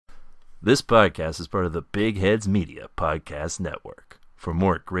This podcast is part of the Big Heads Media Podcast Network. For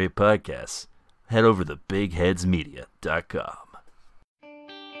more great podcasts, head over to bigheadsmedia.com.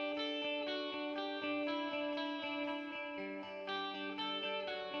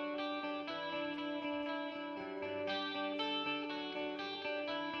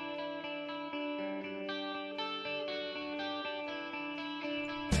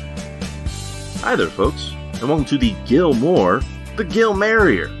 Hi there, folks, and welcome to the Gilmore, the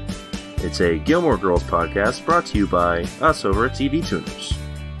Gilmerrier. It's a Gilmore Girls podcast brought to you by us over at TV Tuners.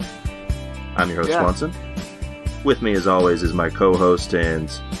 I'm your host, Swanson. With me, as always, is my co-host and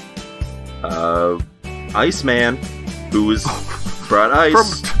Iceman, who has brought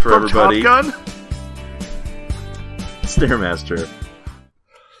ice for everybody. Top Gun? Stairmaster.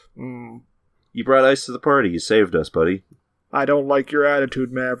 You brought ice to the party. You saved us, buddy. I don't like your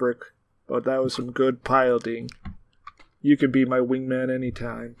attitude, Maverick, but that was some good piloting. You can be my wingman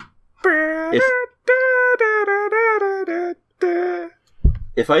anytime.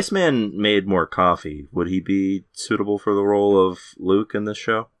 If Iceman made more coffee, would he be suitable for the role of Luke in this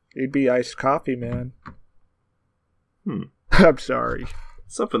show? He'd be iced coffee, man. I'm sorry.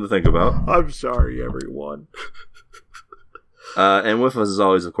 Something to think about. I'm sorry, everyone. And with us, as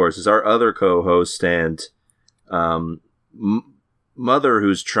always, of course, is our other co-host and mother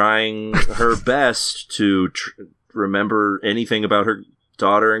who's trying her best to remember anything about her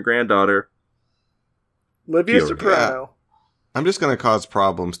daughter and granddaughter. Livia Soprano. Yeah. I'm just going to cause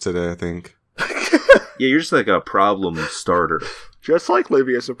problems today, I think. Yeah, you're just like a problem starter. Just like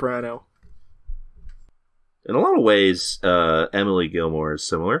Livia Soprano. In a lot of ways, Emily Gilmore is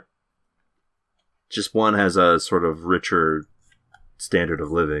similar. Just one has a sort of richer standard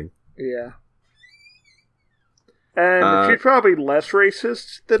of living. Yeah. And she's probably less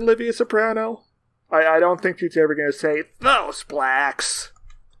racist than Livia Soprano. I don't think she's ever going to say, those blacks.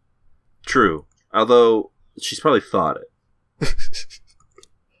 True. Although, she's probably thought it.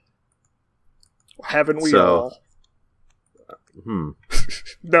 Haven't we all? No.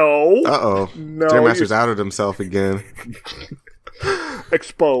 Uh-oh. No. Stairmaster's outed himself again.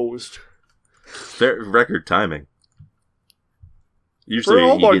 Exposed. Record timing. Usually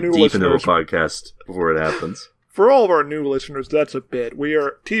you get deep into a podcast before it happens. For all of our new listeners, that's a bit.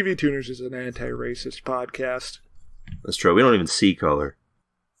 TV Tuners is an anti-racist podcast. That's true. We don't even see color.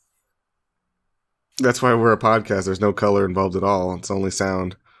 That's why we're a podcast. There's no color involved at all. It's only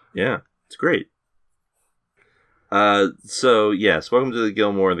sound. Yeah, it's great. So, yes, welcome to the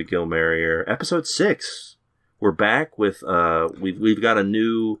Gilmore and the Gilmerrier. Episode 6. We're back with, we've got a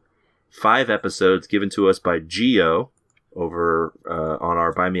new 5 episodes given to us by Geo over on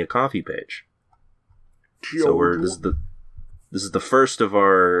our Buy Me a Coffee page. So this is the first of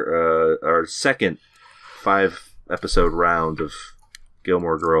our second 5 episode round of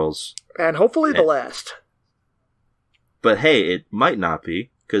Gilmore Girls, and hopefully the last. But hey, it might not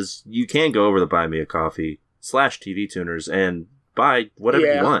be, because you can go over to Buy Me a Coffee /TV Tuners and buy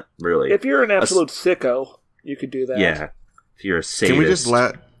whatever you want. Really, if you're an absolute sicko, you could do that. Yeah, if you're a sadist. Can we just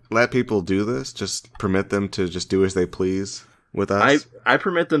let people do this? Just permit them to just do as they please with us? I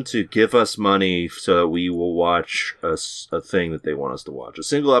permit them to give us money so that we will watch a thing that they want us to watch. A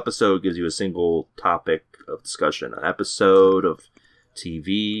single episode gives you a single topic of discussion. An episode of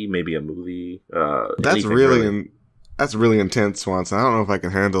TV, maybe a movie. That's really intense, Swanson. I don't know if I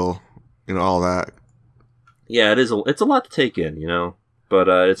can handle all that. Yeah, it is. It's a lot to take in, But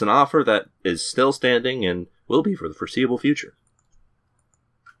it's an offer that is still standing and will be for the foreseeable future.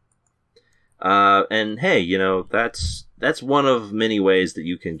 And hey, that's one of many ways that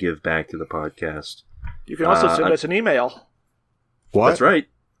you can give back to the podcast. You can also send us an email. What? That's right.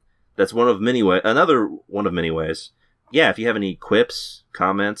 That's one of many ways. Another one of many ways. Yeah, if you have any quips,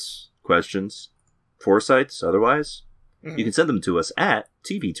 comments, questions, foresights, otherwise, you can send them to us at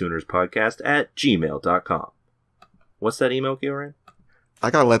tvtunerspodcast@gmail.com. What's that email, Gilmerrier?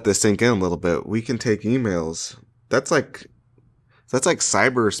 I gotta let this sink in a little bit. We can take emails. That's like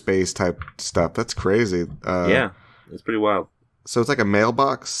cyberspace type stuff. That's crazy. Yeah, it's pretty wild. So it's like a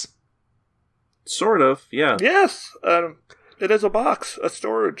mailbox? Sort of, yeah. Yes, it is a box, a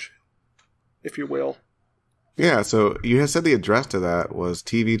storage, if you will. Yeah, so you had said the address to that was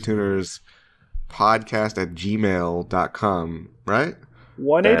tvtunerspodcast@gmail.com, right?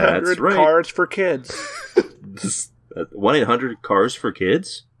 1-800-CARS for kids. 1-800-CARS for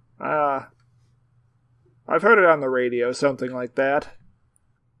kids? I've heard it on the radio, something like that.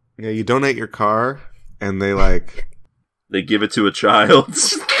 Yeah, you donate your car, and they They give it to a child.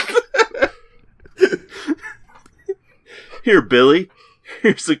 Here, Billy.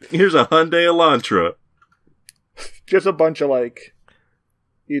 Here's a Hyundai Elantra. Just a bunch of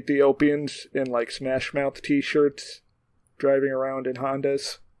Ethiopians in like Smash Mouth t-shirts driving around in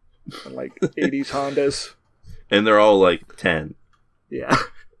Hondas and like 80s Hondas. And they're all like 10. Yeah.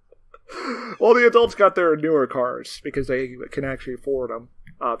 Well, the adults got their newer cars because they can actually afford them,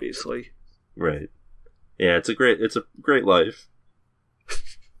 obviously. Right. Yeah, it's a great life.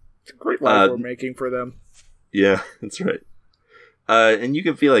 It's a great life we're making for them. Yeah, that's right. And you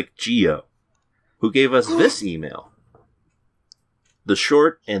can feel like Gio, who gave us this email. The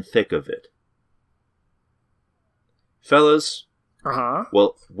short and thick of it. Fellas. Uh-huh.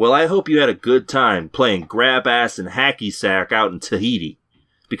 Well, I hope you had a good time playing grab ass and hacky sack out in Tahiti.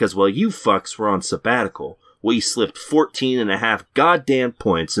 Because while you fucks were on sabbatical, we slipped 14.5 goddamn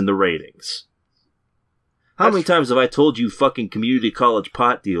points in the ratings. How many times have I told you fucking community college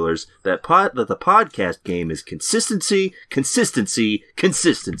pot dealers that the podcast game is consistency, consistency,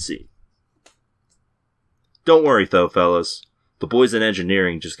 consistency? Don't worry though, fellas. The boys in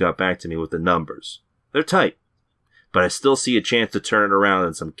engineering just got back to me with the numbers. They're tight. But I still see a chance to turn it around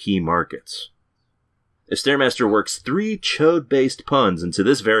in some key markets. If Stairmaster works 3 chode-based puns into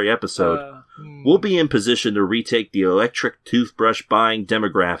this very episode, we'll be in position to retake the electric toothbrush buying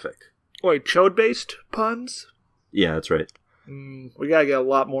demographic. Wait, chode-based puns? Yeah, that's right. We gotta get a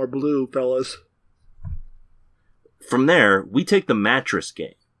lot more blue, fellas. From there, we take the mattress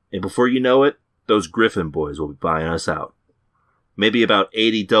game. And before you know it, those Griffin boys will be buying us out. Maybe about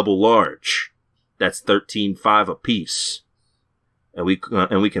 80 double large. That's 13.5 a piece. And we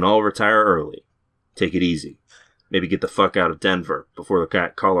can all retire early. Take it easy. Maybe get the fuck out of Denver before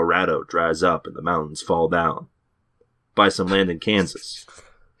the Colorado dries up and the mountains fall down. Buy some land in Kansas.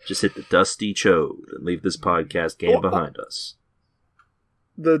 Just hit the dusty chode and leave this podcast game behind us.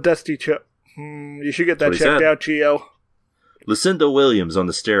 The dusty chode. You should get that checked out, Gio. Lucinda Williams on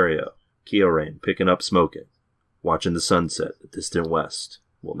the stereo. Kyorain picking up smoking. Watching the sunset, the distant west.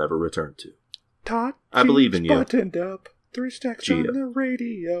 We'll never return to. Todd, I believe in you. Buttoned up. 3 stacks Gio. On the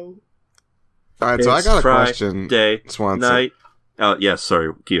radio. Alright, so I got a question. Day, Swanson. Night. Oh, yes,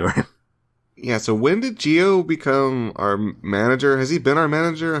 sorry, Kyorain. Yeah, so when did Gio become our manager? Has he been our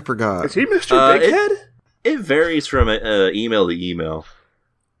manager? I forgot. Is he Mr. Big Head? It varies from email to email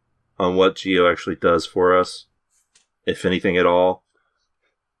on what Gio actually does for us, if anything at all.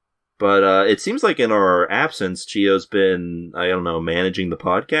 But it seems like in our absence, Gio's been, I don't know, managing the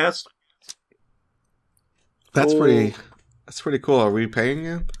podcast. That's pretty cool. Are we paying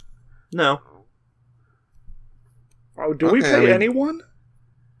him? No. Oh, do we pay anyone?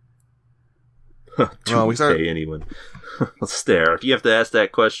 Pay anyone? Stare. If you have to ask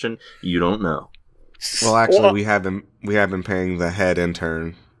that question, you don't know. Well, actually, we have been paying the head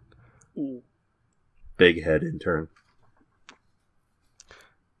intern. Big head intern.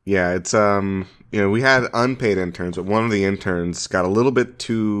 Yeah, it's we had unpaid interns, but one of the interns got a little bit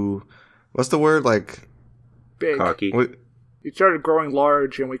too, what's the word, like big. Cocky. He started growing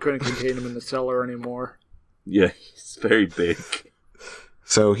large, and we couldn't contain him in the cellar anymore. Yeah, he's very big.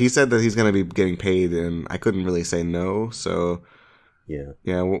 So he said that he's going to be getting paid, and I couldn't really say no. So yeah,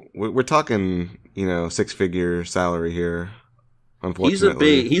 we're talking 6-figure salary here.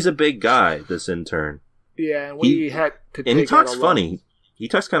 Unfortunately, he's a big guy. This intern. Yeah, and we had to. And he talks funny. He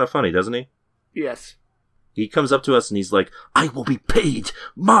talks kind of funny, doesn't he? Yes. He comes up to us and he's like, "I will be paid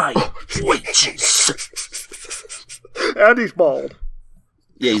my wages." And he's bald.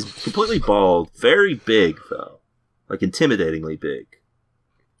 Yeah, he's completely bald. Very big, though. Like, intimidatingly big.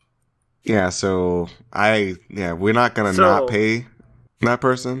 Yeah, so we're not going to not pay that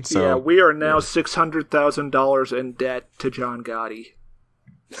person. So yeah, we are now $600,000 in debt to John Gotti.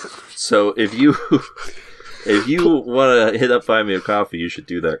 So if you want to hit up Buy Me a Coffee, you should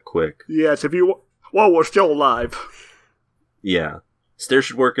do that quick. Yes, we're still alive. Yeah. Stair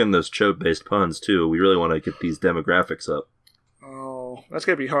should work in those chode-based puns, too. We really want to get these demographics up. Oh, that's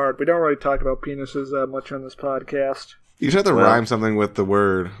going to be hard. We don't really talk about penises that much on this podcast. You just have to rhyme something with the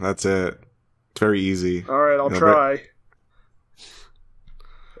word. That's it. It's very easy. All right, I'll try.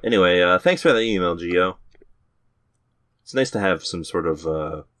 Anyway, thanks for the email, Gio. It's nice to have some sort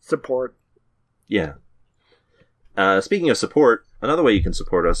of... support. Yeah. Speaking of support, another way you can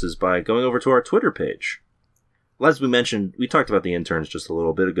support us is by going over to our Twitter page. As we mentioned, we talked about the interns just a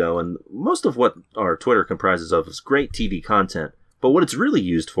little bit ago, and most of what our Twitter comprises of is great TV content. But what it's really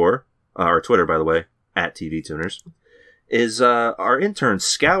used for, our Twitter, by the way, @TVTuners, is our interns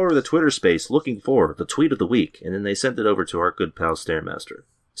scour the Twitter space looking for the tweet of the week, and then they send it over to our good pal Stairmaster.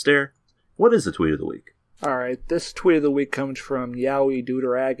 Stair, what is the tweet of the week? All right, this tweet of the week comes from Yowie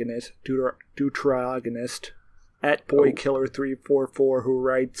Deuteragonist, @BoyKiller344, who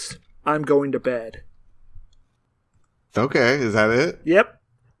writes, "I'm going to bed." Okay, is that it? Yep.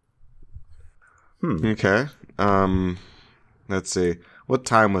 Okay. Let's see. What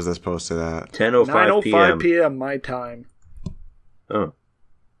time was this posted at? 10:05 p.m. 9:05 p.m. my time. Oh.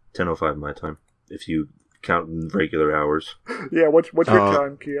 10:05 my time. If you count in regular hours. Yeah, what's your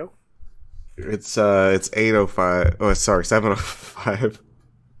time, Keo? It's 8:05. Oh, sorry, 7:05.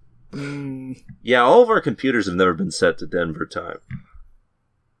 Yeah, all of our computers have never been set to Denver time.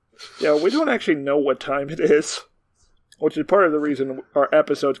 Yeah, we don't actually know what time it is, which is part of the reason our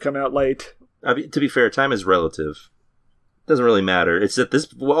episodes come out late. I mean, to be fair, time is relative. It doesn't really matter. It's that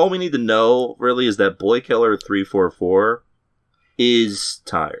all we need to know really is that Boy Killer 344 is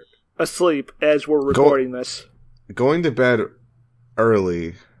tired, asleep as we're recording this. Going to bed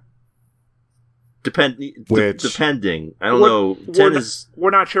early. Depending, I don't know. 10 is. We're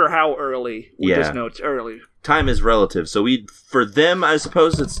not sure how early. We just know it's early. Time is relative, so for them, I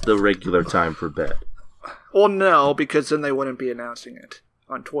suppose it's the regular time for bed. Well, no, because then they wouldn't be announcing it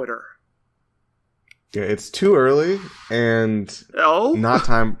on Twitter. Yeah, it's too early and not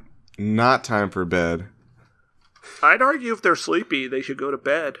time for bed. I'd argue if they're sleepy, they should go to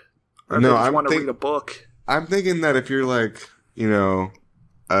bed. Or no, they just want to read a book. I'm thinking that if you're like,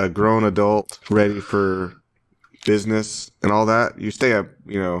 a grown adult ready for business and all that, you stay up,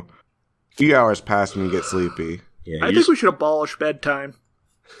 a few hours past when you get sleepy. Yeah, I think we should abolish bedtime.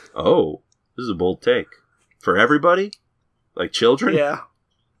 Oh, this is a bold take. For everybody? Like children? Yeah.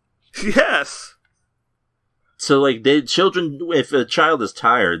 Yes. So, like, children, if a child is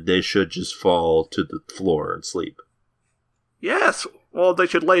tired, they should just fall to the floor and sleep. Yes. Well, they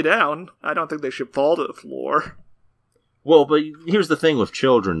should lay down. I don't think they should fall to the floor. Well, but here's the thing with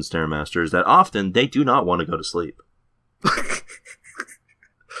children, Stairmaster, is that often they do not want to go to sleep.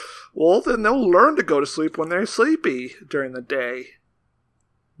 Well, then they'll learn to go to sleep when they're sleepy during the day.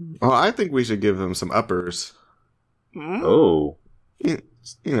 Well, I think we should give them some uppers. Mm? Oh. Give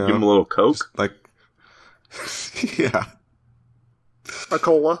them a little Coke? Like, yeah. A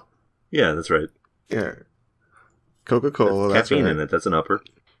cola? Yeah, that's right. Yeah. Coca-Cola, that's caffeine right. in it, that's an upper.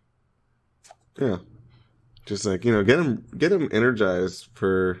 Yeah. Just like, get them energized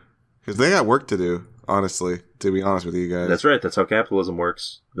because they got work to do, honestly, to be honest with you guys. That's right, that's how capitalism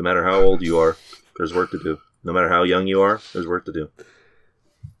works. No matter how old you are, there's work to do. No matter how young you are, there's work to do.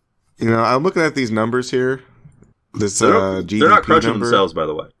 I'm looking at these numbers here. This GDP they're not crunching number. themselves, by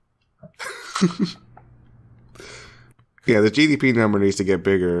the way. Yeah, the GDP number needs to get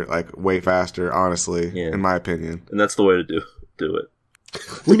bigger, like way faster, honestly, in my opinion. And that's the way to do it.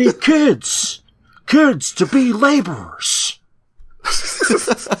 We need kids to be laborers.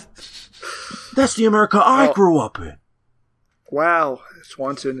 That's the America I grew up in. Wow,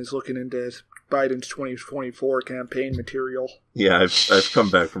 Swanson is looking into Biden's 2024 campaign material. Yeah, I've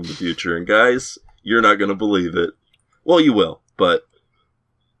come back from the future, and guys, you're not going to believe it. Well, you will, but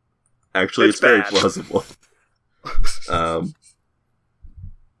actually it's very plausible.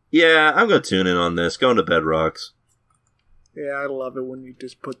 Yeah, I'm going to tune in on this. Going to bed rocks. Yeah, I love it when you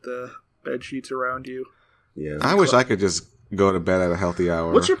just put the bed sheets around you. Yeah, I wish I could just go to bed at a healthy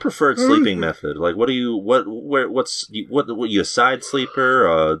hour. What's your preferred sleeping method? Like, what you a side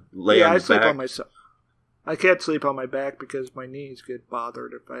sleeper? Lay on your back? Sleep on my side. I can't sleep on my back because my knees get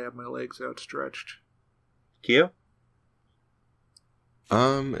bothered if I have my legs outstretched. Keo?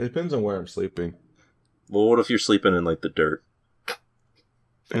 It depends on where I'm sleeping. Well, what if you're sleeping in like the dirt?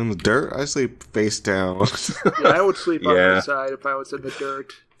 In the dirt? I sleep face down. Yeah, I would sleep on my side if I was in the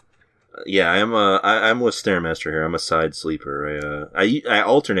dirt. Yeah, I'm with Stairmaster here. I'm a side sleeper. I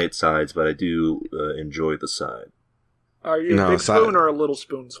alternate sides, but I do enjoy the side. Are you a big spoon or a little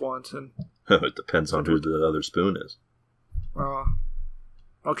spoon, Swanson? It depends on who the other spoon is.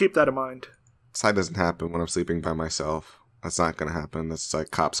 I'll keep that in mind. Side doesn't happen when I'm sleeping by myself. That's not going to happen. That's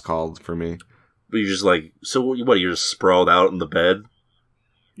like cops called for me. But you're just like, so what, you're just sprawled out in the bed?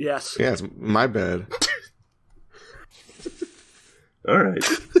 Yes. Yeah, it's my bed. All right.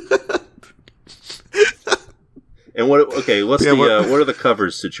 And what are the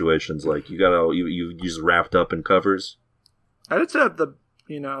covers situations like? You just wrapped up in covers? I just have the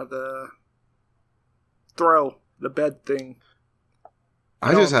throw, the bed thing.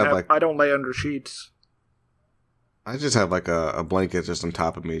 I don't lay under sheets. I just have like a blanket just on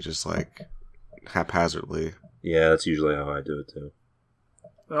top of me, just like haphazardly. Yeah, that's usually how I do it too.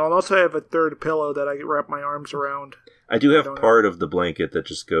 I'll also have a third pillow that I can wrap my arms around. I do have part of the blanket that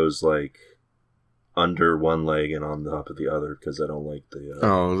just goes like under one leg and on top of the other because I don't like the.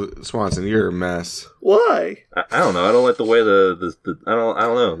 Oh, Swanson, you're a mess. Why? I don't know. I don't like the way the I don't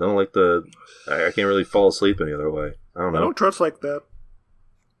know. I don't like the. I can't really fall asleep any other way. I don't know. I don't trust like that.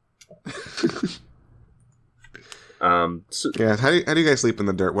 Yeah, how do you guys sleep in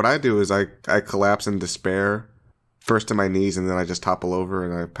the dirt? What I do is I collapse in despair, first to my knees, and then I just topple over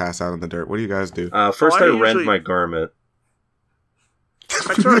and I pass out in the dirt. What do you guys do? First, I rend my garment.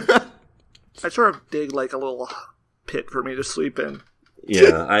 I sort of dig like a little pit for me to sleep in.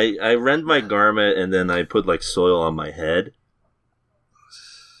 Yeah, I rend my garment and then I put like soil on my head,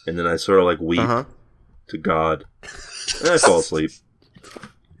 and then I sort of like weep to God, and I fall asleep.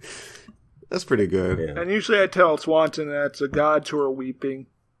 That's pretty good. Yeah. And usually I tell Swanson that it's the gods who are weeping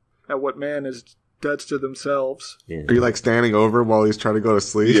at what man does to themselves. Yeah. Are you like standing over while he's trying to go to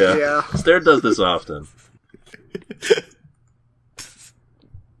sleep? Yeah. Stair does this often.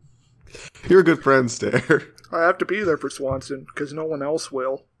 You're a good friend, Stair. I have to be there for Swanson because no one else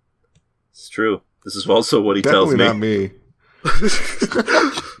will. It's true. This is also what he tells me. Definitely not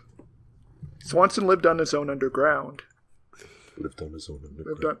me. Swanson lived on his own underground. Lived on his own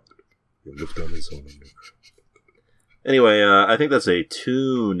underground. Anyway, I think that's a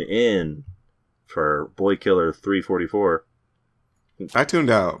tune in for Boy Killer 344. I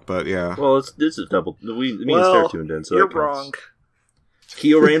tuned out, but yeah. Well, this is double. Me and Stair tuned in, so you're wrong.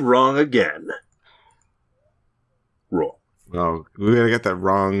 Kyorain wrong again. Wrong. Oh, we gotta get that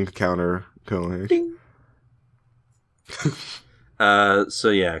wrong counter going. Ding. So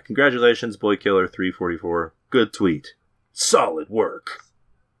yeah, congratulations, Boy Killer 344. Good tweet. Solid work.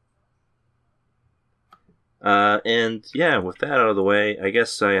 And yeah, with that out of the way, I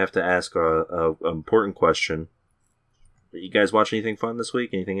guess I have to ask a important question. You guys watch anything fun this week?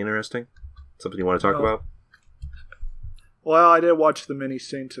 Anything interesting? Something you want to talk about? Well, I did watch the Many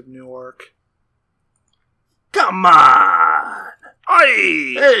Saints of Newark. Come on!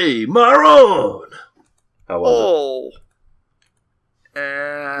 Hey, Maroon! How was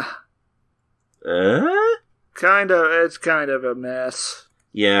it? It's kind of a mess.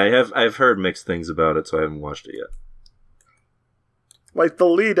 Yeah, I've heard mixed things about it, so I haven't watched it yet. Like, the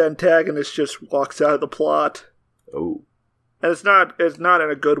lead antagonist just walks out of the plot. Oh. And it's not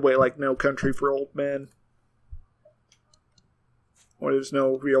in a good way, like No Country for Old Men. Or there's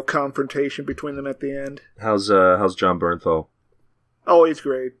no real confrontation between them at the end. How's John Bernthal? Oh, he's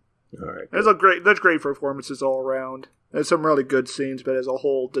great. All right. There's great performances all around. There's some really good scenes, but as a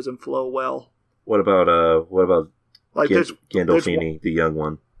whole, it doesn't flow well. What about like Gandolfini, the young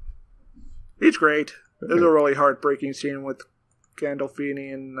one? He's great. There's a really heartbreaking scene with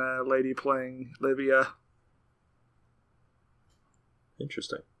Gandolfini and lady playing Livia.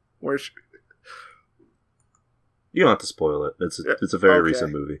 Interesting. Where you don't have to spoil it. It's a very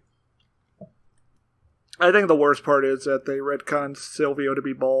recent movie. I think the worst part is that they retconned Silvio to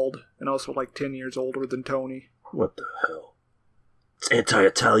be bald and also like 10 years older than Tony. What the hell? It's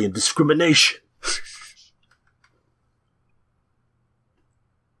anti-Italian discrimination.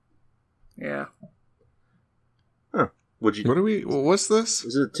 Yeah. Huh. What's this?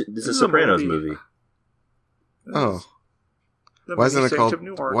 This is a Sopranos movie. Oh. Why isn't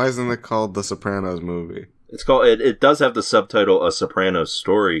it called The Sopranos movie? It's called. It does have the subtitle "A Sopranos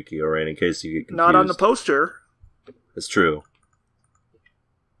Story," Kyorain, in case you get confused. Not on the poster. It's true.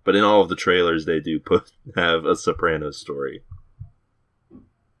 But in all of the trailers, they do have a Sopranos story.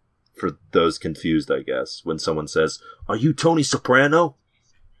 For those confused, I guess, when someone says, "Are you Tony Soprano?"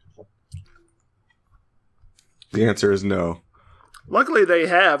 The answer is no. Luckily, they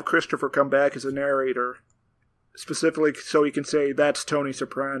have Christopher come back as a narrator, specifically so he can say, "That's Tony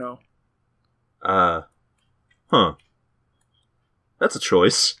Soprano." Huh. That's a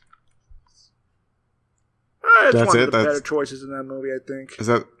choice. It's one of the better choices in that movie, I think. Is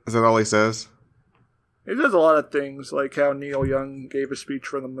that all he says? He does a lot of things, like how Neil Young gave a speech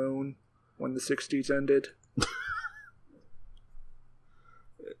for the moon when the 60s ended.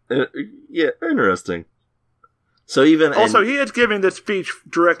 Yeah, interesting. So he is giving this speech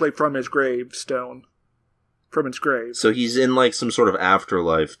directly from his gravestone. From his grave. So he's in like some sort of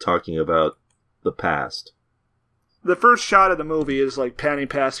afterlife talking about the past. The first shot of the movie is like panning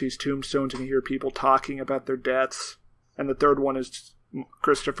past these tombstones and you hear people talking about their deaths. And the third one is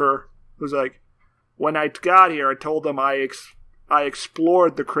Christopher, who's like, "When I got here, I told them I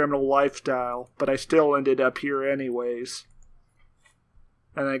explored the criminal lifestyle, but I still ended up here anyways."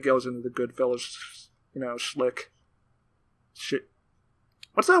 And then it goes into the Goodfellas, slick. Shit.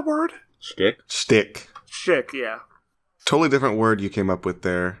 What's that word? Shtick? Shtick, yeah. Totally different word you came up with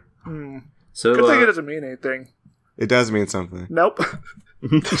there. So, good thing it doesn't mean anything. It does mean something. Nope.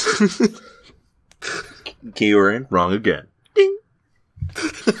 Kyorain, wrong again. Ding.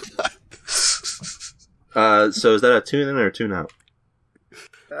 So is that a tune in or a tune out?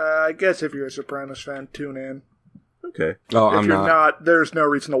 I guess if you're a Sopranos fan, tune in. Okay. Oh, if I'm you're not. There's no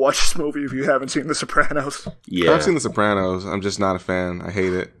reason to watch this movie if you haven't seen The Sopranos. Yeah. I've seen The Sopranos. I'm just not a fan. I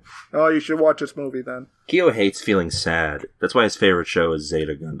hate it. Oh, you should watch this movie then. Kyo hates feeling sad. That's why his favorite show is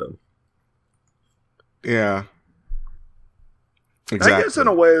Zeta Gundam. Yeah. Exactly. I guess in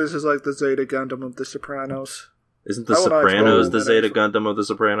a way this is like the Zeta Gundam of The Sopranos. Isn't The Sopranos the Zeta Gundam of The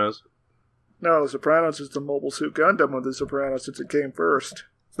Sopranos? No, The Sopranos is the Mobile Suit Gundam of The Sopranos since it came first.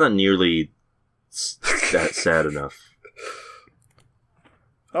 It's not nearly that sad enough.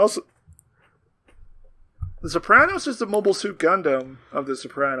 Also, The Sopranos is the Mobile Suit Gundam of The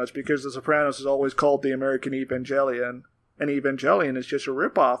Sopranos because The Sopranos is always called the American Evangelion, and Evangelion is just a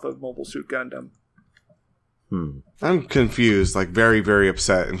ripoff of Mobile Suit Gundam. I'm confused, like very, very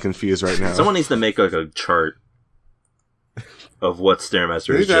upset and confused right now. Someone needs to make like a chart of what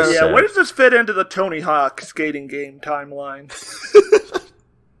Stairmaster has just said. Yeah, where does this fit into the Tony Hawk skating game timeline?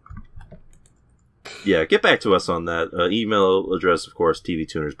 Yeah, get back to us on that. Email address, of course,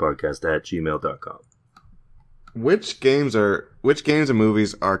 tvtunerspodcast@gmail.com. Which games and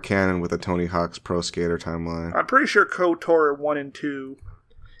movies are canon with the Tony Hawk's Pro Skater timeline? I'm pretty sure KOTOR 1 and 2,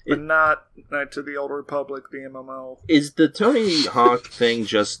 but not Knights of the Old Republic, the MMO. Is the Tony Hawk thing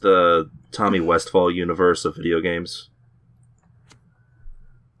just the Tommy Westfall universe of video games?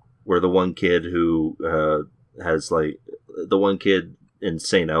 Where the one kid who has, like, the one kid in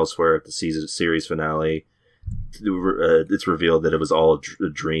St. Elsewhere at the series finale, it's revealed that it was all a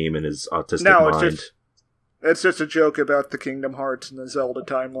dream in his autistic mind. It's just a joke about the Kingdom Hearts and the Zelda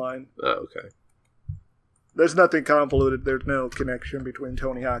timeline. Oh, okay. There's nothing convoluted. There's no connection between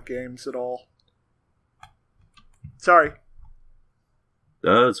Tony Hawk games at all. Sorry.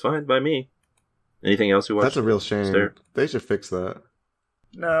 It's fine by me. Anything else you watched? That's a real shame. They should fix that.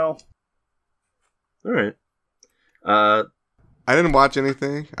 No. All right. I didn't watch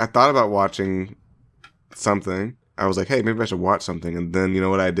anything. I thought about watching something. I was like, hey, maybe I should watch something. And then, you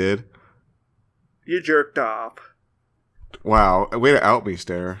know what I did? You jerked off. Wow. Way to out me,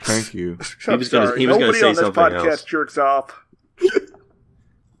 Stare. Thank you. He was going to say something else. Nobody on this podcast jerks off.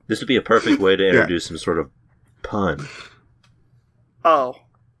 This would be a perfect way to introduce some sort of pun. Oh.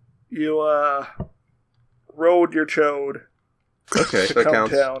 You, rode your chode. Okay, that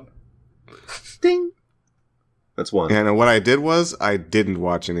counts. Down. Ding! That's one. And what I did was, I didn't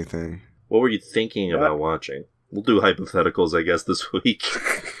watch anything. What were you thinking about watching? We'll do hypotheticals, I guess, this week.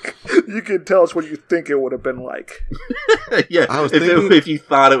 You can tell us what you think it would have been like. Yeah, if you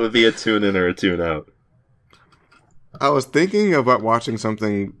thought it would be a tune-in or a tune-out. I was thinking about watching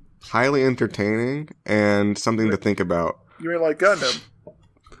something highly entertaining and something to think about. You mean like Gundam?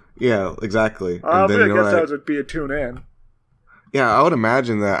 Yeah, exactly. I guess that would be a tune-in. Yeah, I would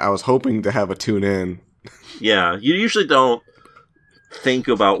imagine that I was hoping to have a tune-in. Yeah, you usually don't think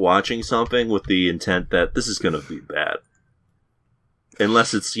about watching something with the intent that this is going to be bad.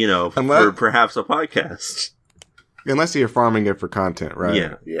 Unless it's, for perhaps a podcast. Unless you're farming it for content, right?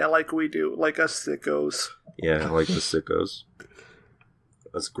 Yeah. Yeah, like we do. Like us sickos. Yeah, like the sickos.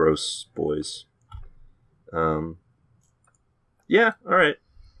 Us gross boys. Yeah, alright.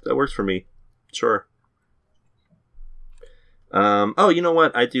 That works for me. Sure. Oh, you know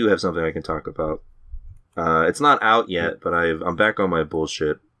what? I do have something I can talk about. It's not out yet, but I'm back on my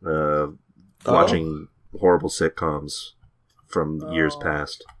bullshit. Watching horrible sitcoms from years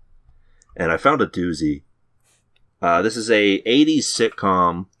past. And I found a doozy. This is a 80s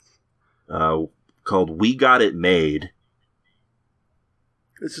sitcom called We Got It Made.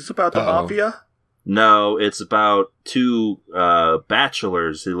 Is this about the mafia? No, it's about two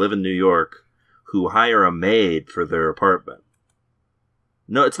bachelors who live in New York who hire a maid for their apartment.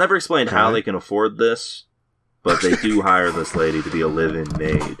 No, it's never explained how they can afford this, but they do hire this lady to be a live-in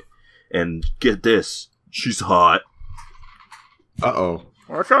maid. And get this, she's hot. Uh-oh.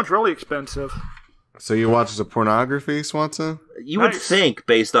 Well, that sounds really expensive. So you watch the pornography, Swanson? You would think,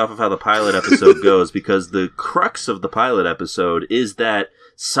 based off of how the pilot episode goes, because the crux of the pilot episode is that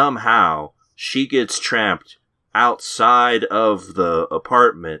somehow she gets trapped outside of the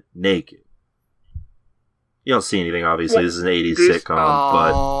apartment naked. You don't see anything, obviously. This is an 80s sitcom,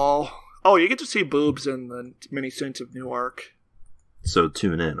 but... Oh, you get to see boobs in the Many Saints of Newark. So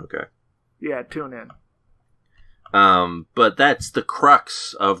tune in, okay. Yeah, tune in. But that's the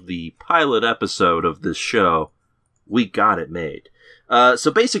crux of the pilot episode of this show. We Got It Made.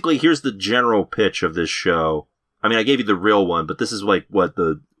 So basically, here's the general pitch of this show. I mean, I gave you the real one, but this is like what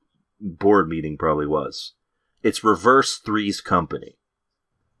the board meeting probably was. It's Reverse Three's Company.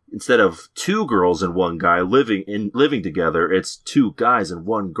 Instead of two girls and one guy living together, it's two guys and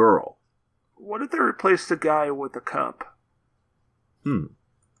one girl. What if they replace the guy with a cup? And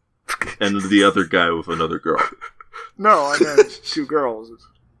the other guy with another girl. No, I meant 2 girls.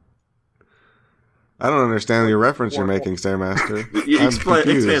 I don't understand your reference you're making, Stairmaster.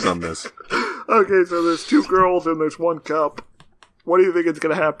 Expand on this. Okay, so there's 2 girls and there's 1 cup. What do you think is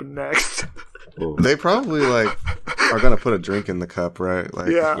going to happen next? They probably, like, are going to put a drink in the cup, right?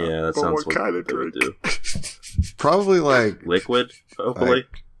 Like, yeah, that sounds what kind of drink? Do. Probably, like... Liquid, hopefully.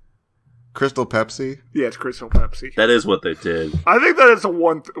 Like, Crystal Pepsi? Yeah, it's Crystal Pepsi. That is what they did. I think that is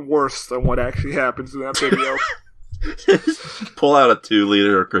worse than what actually happens in that video. Pull out a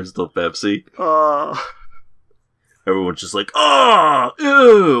 2-liter of Crystal Pepsi. Everyone's just like,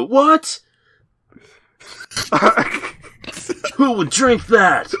 ew, what? Who would drink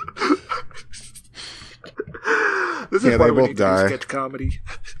that? This is why we need to do sketch comedy.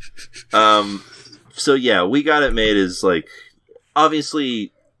 So yeah, We Got It Made is like,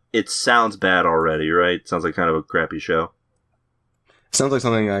 obviously, it sounds bad already, right? Sounds like kind of a crappy show. Sounds like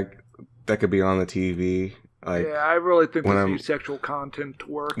something like that could be on the TV. Like, yeah, I really think we need sexual content to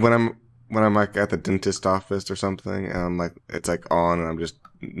work. When I'm like at the dentist office or something, and I'm like, it's like on, and I'm just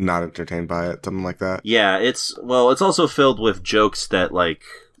not entertained by it, something like that. Yeah, it's also filled with jokes that like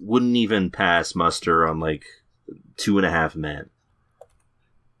wouldn't even pass muster on like 2.5 Men.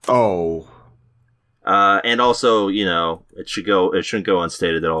 Oh. And also, it shouldn't go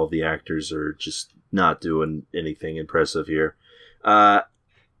unstated that all of the actors are just not doing anything impressive here.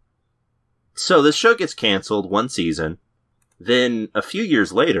 So this show gets canceled 1 season, then a few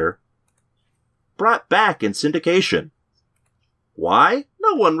years later, brought back in syndication. Why?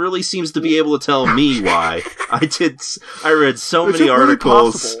 No one really seems to be able to tell me why. I read so many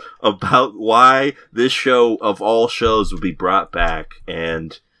articles about why this show, of all shows, would be brought back,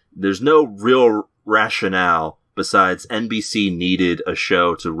 and there's no real rationale besides NBC needed a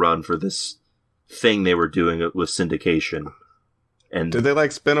show to run for this thing they were doing with syndication. And did they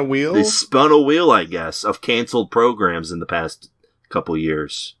like spin a wheel? They spun a wheel, I guess, of canceled programs in the past couple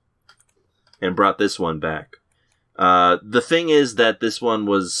years and brought this one back. The thing is that this one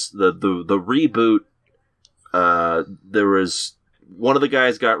was the reboot. There was one of the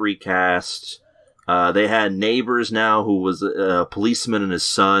guys got recast. They had Neighbors now, who was a policeman and his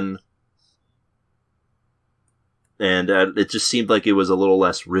son. And it just seemed like it was a little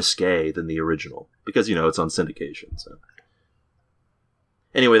less risque than the original. Because, it's on syndication. So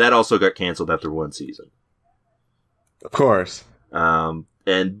anyway, that also got canceled after 1 season. Of course.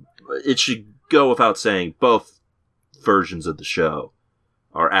 And it should go without saying, both versions of the show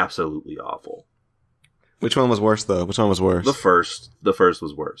are absolutely awful. Which one was worse, though? Which one was worse? The first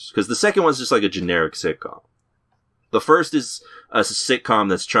was worse. Because the second one's just like a generic sitcom. The first is a sitcom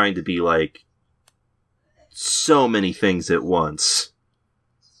that's trying to be like so many things at once.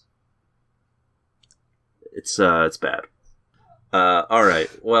 It's bad. Alright,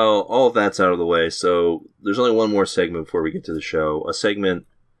 well, all of that's out of the way, so there's only one more segment before we get to the show. A segment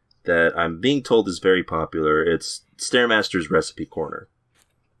that I'm being told is very popular. It's Stairmaster's Recipe Corner.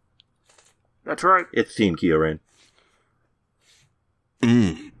 That's right. It's theme, Kyo-Rain.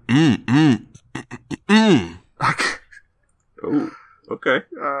 Oh, okay.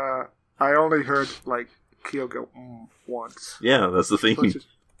 I only heard, Kyo go, once. Yeah, that's the theme. Okay, just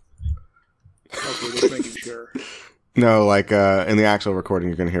making sure. No, in the actual recording,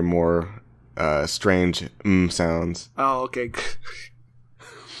 you're going to hear more strange sounds. Oh, okay.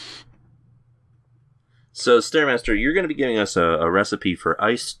 So, Stairmaster, you're going to be giving us a recipe for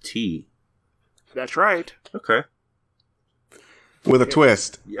iced tea. That's right. Okay. With a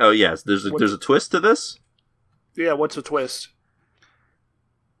twist. Oh, yes. There's a twist to this? Yeah, what's the twist?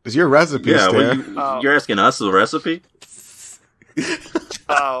 It's your recipe, you're asking us the recipe?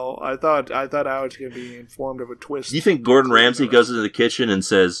 Oh, I thought I was going to be informed of a twist. You think Gordon Ramsay goes into the kitchen and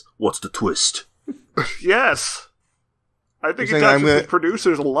says, "What's the twist?" Yes. I think he talks with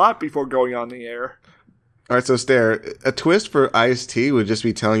producers a lot before going on the air. All right, so Stair, a twist for iced tea would just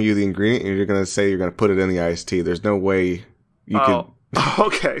be telling you the ingredient and you're going to say you're going to put it in the iced tea. There's no way you could...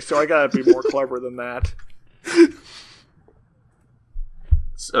 Okay, so I got to be more clever than that.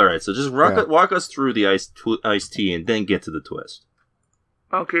 All right, so just walk us through the iced tea and then get to the twist.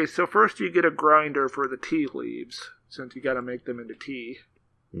 Okay, so first you get a grinder for the tea leaves, since you got to make them into tea.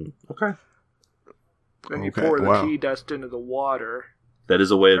 Okay. Then you pour the tea dust into the water. That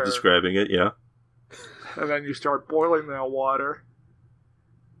is a way of describing it, yeah. And then you start boiling that water.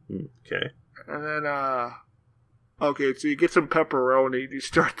 Okay. And then, okay, so you get some pepperoni, and you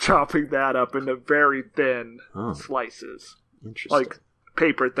start chopping that up into very thin slices. Interesting. Like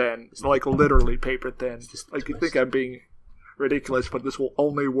paper thin. Like literally paper thin. Like you think I'm being ridiculous, but this will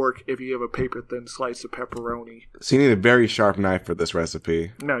only work if you have a paper thin slice of pepperoni. So you need a very sharp knife for this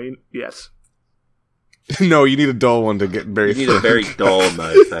recipe. No, yes. No, you need a dull one to get very You need thin. a very dull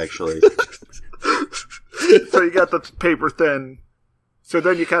knife, actually. So you got the paper thin. So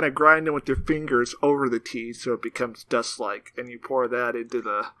then you kind of grind it with your fingers over the tea so it becomes dust-like. And you pour that into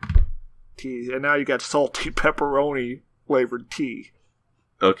the tea. And now you got salty pepperoni flavored tea.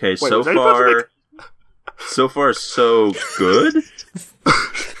 Okay, Wait, so far so good?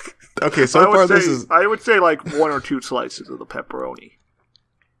 Okay, so far this is... I would say like 1 or 2 slices of the pepperoni.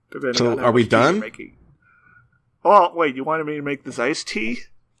 So are we done? Oh, wait, you wanted me to make this iced tea?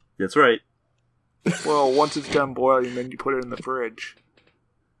 That's right. Well, once it's done boiling, then you put it in the fridge.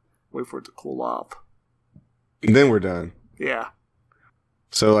 Wait for it to cool off. And then we're done. Yeah.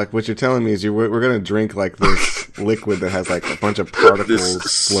 So, like, what you're telling me is we're going to drink, like, this liquid that has, like, a bunch of particles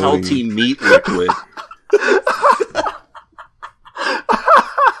this floating. salty meat liquid. This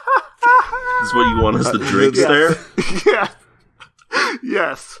is what you want us to drink there? Yeah.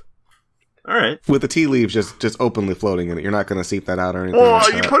 Yes. All right. With the tea leaves just openly floating in it. You're not going to seep that out or anything Well,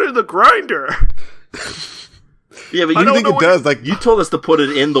 like you that. put it in the grinder. Yeah, but I don't think it does. Like, you told us to put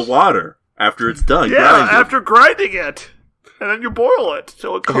it in the water after it's done. Yeah, after grinding it. And then you boil it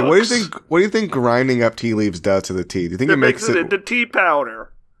so it cooks. Okay, what do you think grinding up tea leaves does to the tea? Do you think It it makes it into tea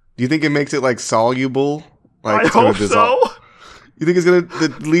powder. Do you think it makes it like soluble? Like I hope so. You think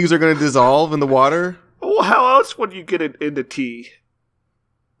the leaves are gonna dissolve in the water? Well, how else would you get it into tea?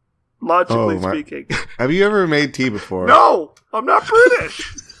 Logically speaking. Have you ever made tea before? No, I'm not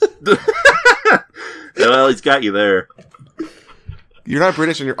British. Well, he's got you there. You're not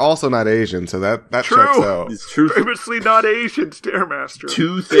British and you're also not Asian, so that True. checks out. It's true. Famously not Asian, Stairmaster.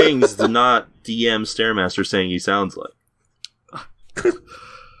 2 things to not DM Stairmaster saying he sounds like.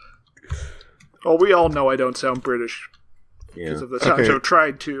 Well, we all know I don't sound British. Yeah. Because of the sound show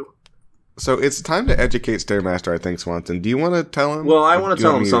tried to. So it's time to educate Stairmaster, I think, Swanson. Do you want to tell him? Well, I want to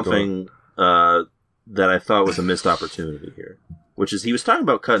tell him something that I thought was a missed opportunity here. Which is he was talking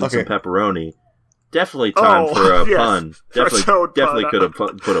about cutting some pepperoni. Definitely time for a pun. Definitely could have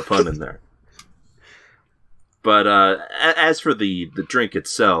put a pun in there. But as for the drink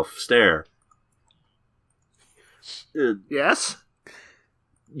itself, Stair. Yes?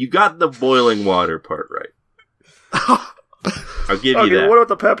 You got the boiling water part right. I'll give you that. What about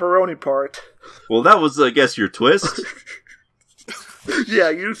the pepperoni part? Well, that was, I guess, your twist. Yeah,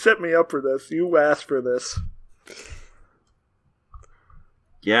 you set me up for this. You asked for this.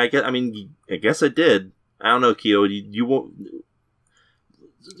 Yeah, I guess I did. I don't know, Kyo. You won't.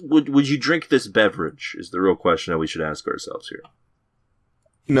 Would you drink this beverage? Is the real question that we should ask ourselves here.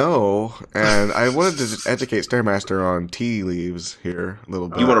 No, and I wanted to educate Stairmaster on tea leaves here a little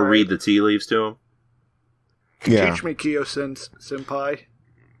bit. You want to read the tea leaves to him? Yeah. Teach me, Kiyo-senpai.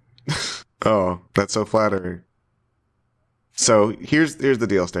 Oh, that's so flattering. So here's the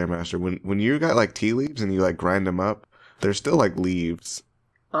deal, Stairmaster. When you got like tea leaves and you like grind them up, they're still like leaves.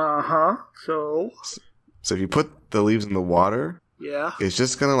 So if you put the leaves in the water, yeah, it's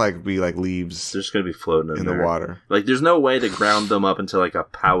just gonna like be like leaves. They're just gonna be floating in the water. Like there's no way to ground them up into like a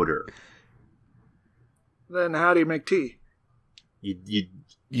powder. Then how do you make tea?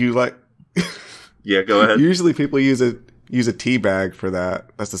 You like. Yeah, go ahead. Usually people use a tea bag for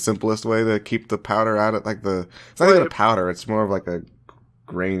that. That's the simplest way to keep the powder out of like the. It's not even a powder. It's more of like a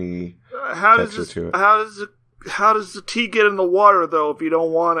grainy texture to it. How does the tea get in the water though if you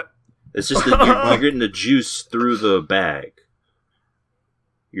don't want it? It's just that you're getting the juice through the bag.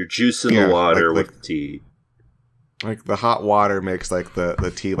 You're juicing the water with the tea. Like the hot water makes like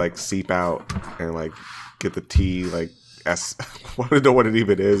the tea like seep out and like get the tea like I don't know what it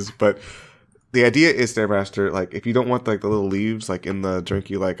even is, but the idea is, Stairmaster, like if you don't want like the little leaves like in the drink,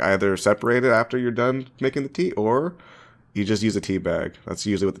 you like either separate it after you're done making the tea, or you just use a tea bag. That's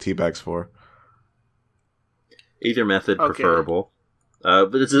usually what the tea bag's for. Either method preferable.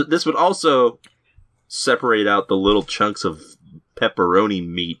 But this would also separate out the little chunks of pepperoni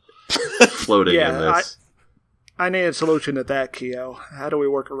meat floating in this. I need a solution to that, Kyo. How do we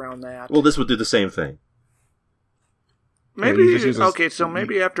work around that? Well, this would do the same thing. Maybe so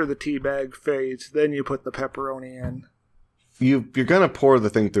maybe after the tea bag fades, then you put the pepperoni in. You're gonna pour the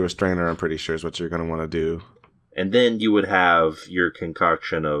thing through a strainer. I'm pretty sure is what you're gonna want to do. And then you would have your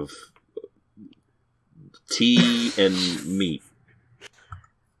concoction of tea and meat.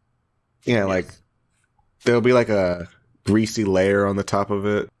 Yeah, like there'll be like a greasy layer on the top of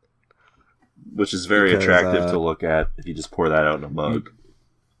it, which is very attractive to look at if you just pour that out in a mug.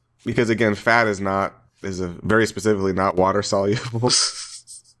 Because again, fat is very specifically not water soluble.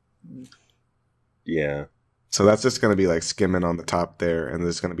 Yeah. So that's just going to be like skimming on the top there, and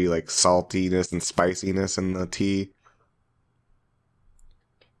there's going to be like saltiness and spiciness in the tea.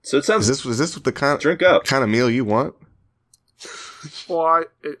 So it sounds. Is this the drink up kind of meal you want? Well,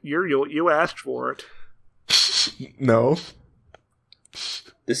 you asked for it. No.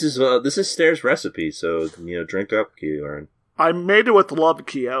 This is Stair's recipe, so drink up, Kieran. I made it with love,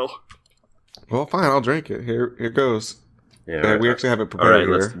 Keo. Well, fine, I'll drink it. Here goes. Yeah, we actually have it prepared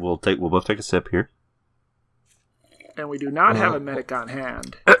here. We'll both take a sip here. And we do not have a medic on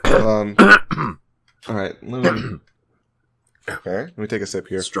hand. All right, let me take a sip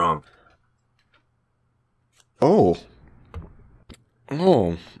here. Strong. Oh,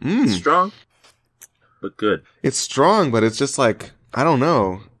 strong, but good. It's strong, but it's just like, I don't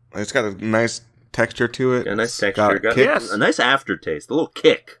know. It's got a nice texture to it. A nice texture. Got yes. A nice aftertaste. A little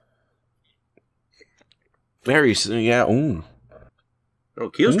kick. Very, yeah. Ooh. Oh,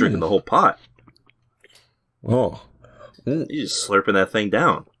 Keel's drinking the whole pot. Oh. He's just slurping that thing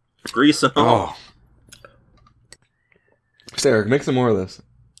down. Grease and all. Sarah, make some more of this.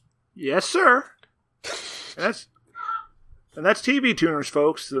 Yes, sir. And that's TV Tuners,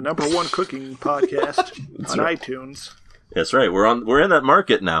 folks, the #1 cooking podcast on iTunes. That's right. We're in that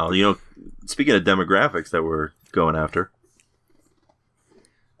market now. Speaking of demographics that we're going after.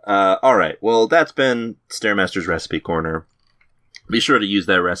 All right. Well, that's been Stairmaster's Recipe Corner. Be sure to use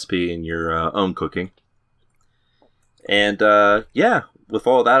that recipe in your own cooking. And with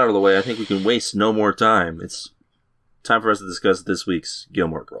all that out of the way, I think we can waste no more time. It's time for us to discuss this week's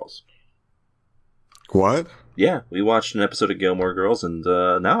Gilmore Girls. What? Yeah, we watched an episode of Gilmore Girls, and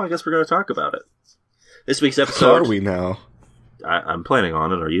now I guess we're going to talk about it. This week's episode... Are we now? I'm planning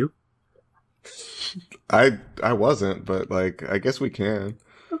on it. Are you? I wasn't, but I guess we can.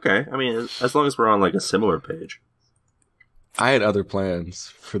 Okay. I mean, as long as we're on a similar page. I had other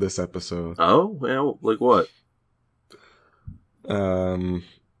plans for this episode. Oh? Well, like what? Well,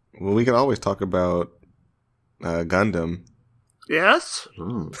 we could always talk about Gundam. Yes?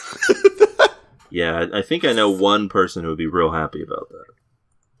 Yeah, I think I know one person who would be real happy about that.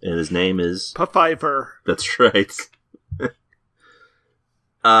 And his name is... Pfeiffer. That's right.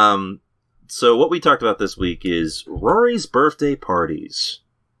 So what we talked about this week is Rory's birthday parties.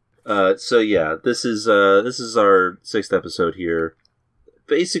 This is our 6th episode here.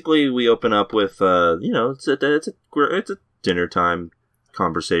 Basically, we open up with it's a dinner time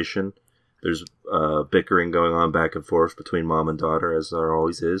conversation. There's bickering going on back and forth between mom and daughter, as there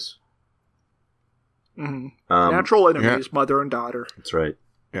always is. Mm-hmm. Natural enemies, mother and daughter. That's right.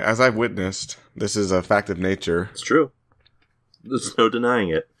 Yeah, as I've witnessed, this is a fact of nature. It's true. There's no denying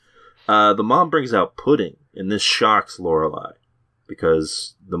it. The mom brings out pudding, and this shocks Lorelai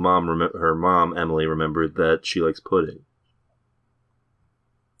because her mom Emily remembered that she likes pudding.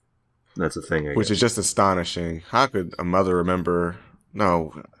 That's a thing. Which is just astonishing. How could a mother remember?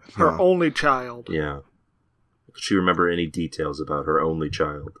 Her only child. Yeah. Could she remember any details about her only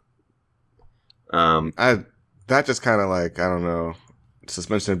child? That just kind of I don't know.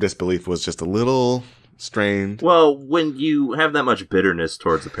 Suspension of disbelief was just a little strained. Well, when you have that much bitterness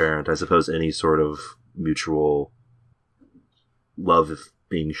towards a parent, I suppose any sort of mutual love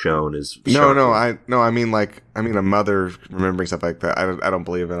being shown is shocking. I mean a mother remembering stuff like that. I don't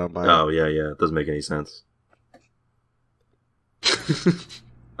believe it. I don't buy it. Oh yeah, it doesn't make any sense.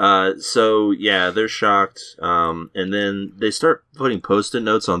 So yeah, they're shocked, and then they start putting post-it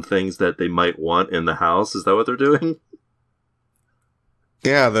notes on things that they might want in the house. Is that what they're doing?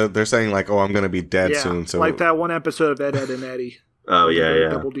 Yeah, they're saying oh, I'm going to be dead soon. So like that one episode of Ed, Ed, and Eddie. Oh yeah.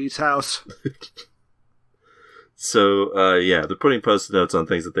 Double D's house. So they're putting post-it notes on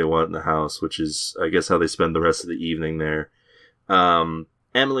things that they want in the house, which is, I guess, how they spend the rest of the evening there.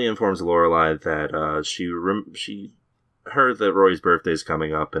 Emily informs Lorelai that she heard that Rory's birthday is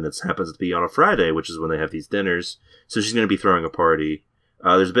coming up, and it happens to be on a Friday, which is when they have these dinners. So she's going to be throwing a party.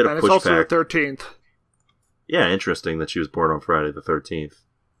 There's a bit of pushback. And it's also the 13th. Yeah, interesting that she was born on Friday the 13th.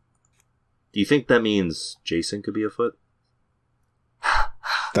 Do you think that means Jason could be afoot?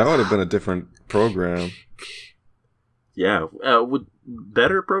 That would have been a different program. Yeah. Would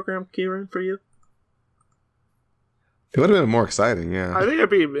better program, Kieran, for you? It would have been more exciting, yeah. I think it'd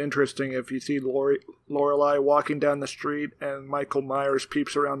be interesting if you see Lorelai walking down the street and Michael Myers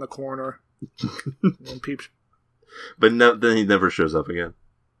peeps around the corner. And peeps. But no, then he never shows up again.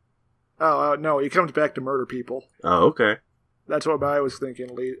 Oh, no, he comes back to murder people. Oh, okay. That's what I was thinking.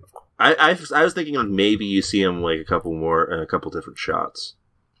 I was thinking maybe you see him a couple more and a couple different shots.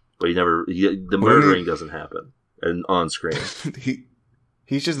 But the murdering doesn't happen and on screen.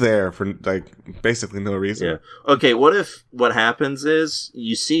 He's just there for basically no reason. Yeah. Okay, what if what happens is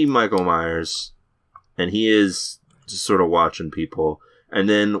you see Michael Myers and he is just sort of watching people, And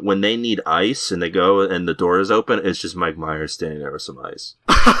then when they need ice and they go and the door is open, it's just Mike Myers standing there with some ice.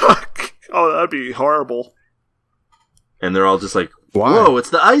 Oh, that'd be horrible. And they're all just like, Why? "Whoa, it's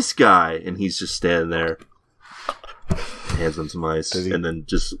the ice guy!" And he's just standing there, hands them some ice, and then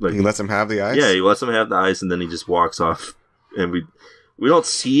just like he lets him have the ice. Yeah, he lets him have the ice, and then he just walks off. And we don't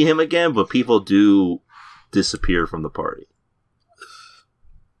see him again, but people do disappear from the party.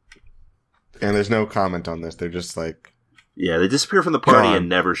 And there's no comment on this. They're just like, yeah, they disappear from the party gone. and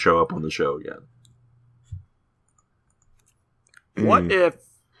never show up on the show again. What if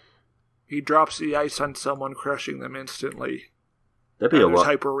he drops the ice on someone, crushing them instantly? That'd be a lot.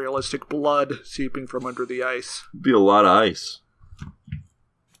 Hyper realistic blood seeping from under the ice. Be a lot of ice.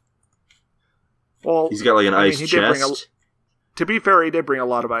 Well, he's got like an ice chest. To be fair, he did bring a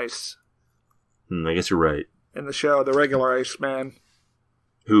lot of ice. I guess you're right. In the show, the regular Iceman.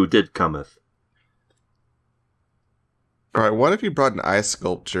 Who did cometh. Alright, what if he brought an ice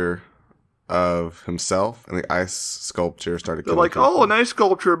sculpture of himself, and the ice sculpture started They're killing like, people? oh, an ice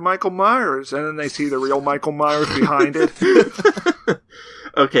sculpture of Michael Myers. And then they see the real Michael Myers behind it.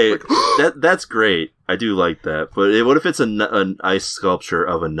 Okay, that's great. I do like that. But what if it's an ice sculpture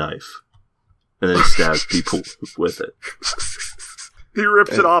of a knife? And then he stabs people with it. He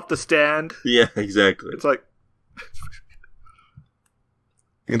rips it off the stand. Yeah, exactly. It's like...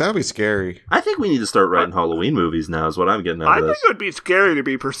 Yeah, that would be scary. I think we need to start writing Halloween movies now, is what I'm getting out of this. I think it would be scary to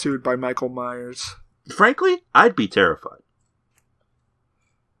be pursued by Michael Myers. Frankly, I'd be terrified.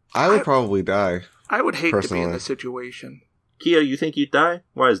 I would probably die. I would hate personally to be in this situation. Kia, you think you'd die?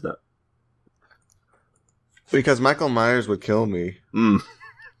 Why is that? Because Michael Myers would kill me.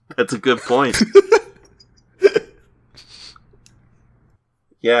 That's a good point.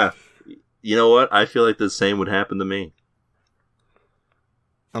 Yeah. You know what? I feel like the same would happen to me.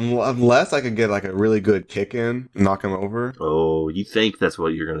 Unless I could get like a really good kick in, knock him over. Oh, you think that's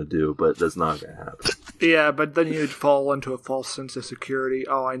what you're going to do, but that's not going to happen. Yeah, but then you'd fall into a false sense of security.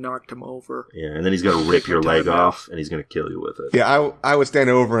 Oh, I knocked him over. Yeah, and then he's going to rip your leg off, and he's going to kill you with it. Yeah, I would stand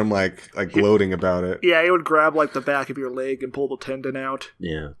over him like gloating about it. Yeah, he would grab like the back of your leg and pull the tendon out.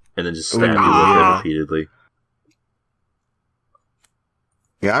 Yeah, and then just stab you with it repeatedly.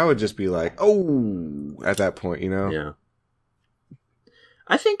 Yeah, I would just be like, oh, at that point, you know? Yeah.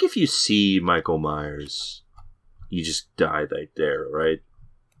 I think if you see Michael Myers, you just die right there, right?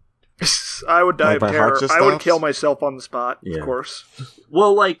 I would die of terror. I would kill myself on the spot, of course.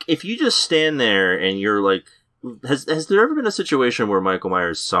 Well, like, if you just stand there and you're like... Has there ever been a situation where Michael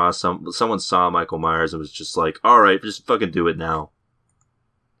Myers saw someone saw Michael Myers and was just like, alright, just fucking do it now?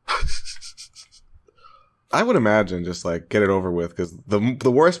 I would imagine just like get it over with, because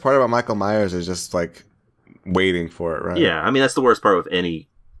the worst part about Michael Myers is just like waiting for it, right? Yeah, I mean that's the worst part with any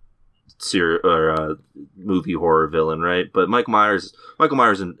movie horror villain, right? But Michael Myers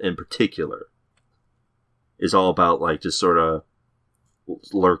in particular is all about like just sort of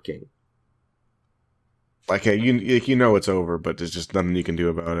lurking. Like you know it's over, but there's just nothing you can do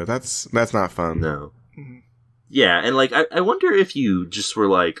about it. That's not fun. No. Yeah, and like I wonder if you just were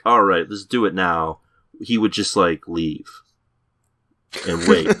like, all right, let's do it now. He would just like leave and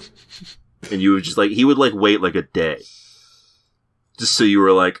wait. And you would just like, he would like wait like a day. Just so you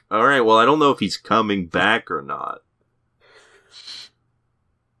were like, all right, well, I don't know if he's coming back or not.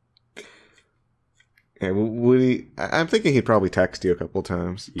 Yeah, would he? I'm thinking he'd probably text you a couple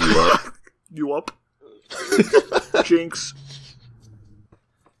times. You up? You up? Jinx.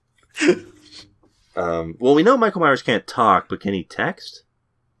 Well, we know Michael Myers can't talk, but can he text?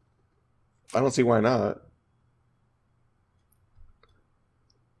 I don't see why not.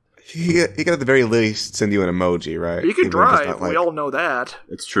 He could at the very least send you an emoji, right? He can drive. We all know that.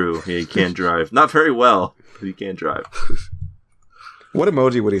 It's true. He can drive. Not very well, but he can drive. What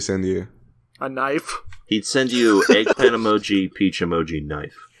emoji would he send you? A knife. He'd send you eggplant emoji, peach emoji,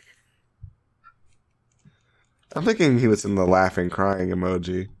 knife. I'm thinking he would send the laughing, crying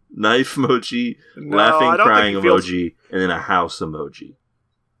emoji. Knife emoji, No, laughing, crying emoji, and then a house emoji.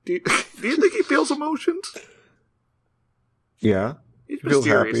 Do you think he feels emotions? Yeah. He's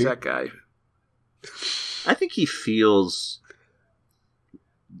mysterious, that guy. I think he feels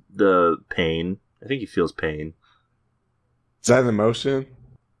the pain. I think he feels pain. Is that an emotion?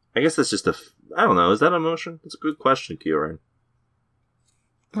 I guess that's just I don't know. Is that emotion? That's a good question, Kieran.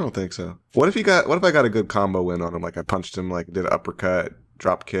 I don't think so. What if I got a good combo win on him? Like I punched him, like did an uppercut,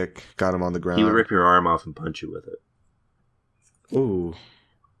 drop kick, got him on the ground. He would rip your arm off and punch you with it. Ooh.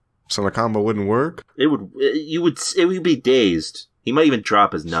 So my combo wouldn't work? It would be dazed. He might even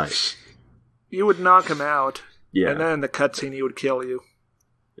drop his knife. You would knock him out. Yeah. And then in the cutscene he would kill you.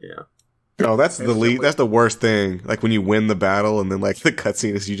 Yeah. Oh, that's the worst thing. Like when you win the battle and then like the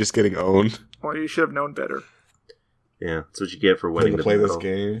cutscene is you just getting owned. Well, you should have known better. Yeah, that's what you get for winning the play battle. This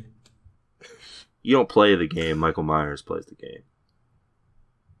game. You don't play the game. Michael Myers plays the game.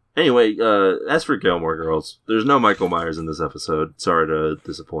 Anyway, as for Gilmore Girls, there's no Michael Myers in this episode. Sorry to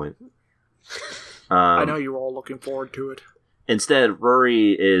disappoint. I know you were all looking forward to it. Instead,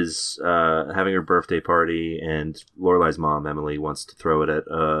 Rory is having her birthday party, and Lorelai's mom, Emily, wants to throw it at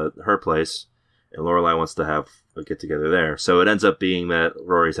her place, and Lorelai wants to have a get-together there. So it ends up being that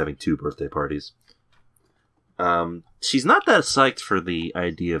Rory's having 2 birthday parties. She's not that psyched for the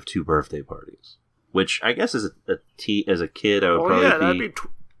idea of 2 birthday parties, which I guess as a kid I would probably be...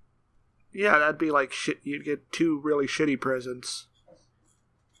 that'd be like shit. You'd get 2 really shitty presents.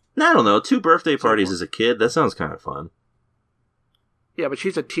 I don't know. 2 birthday parties as a kid, that sounds kind of fun. Yeah, but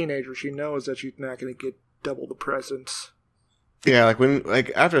she's a teenager. She knows that she's not going to get double the presents. Yeah,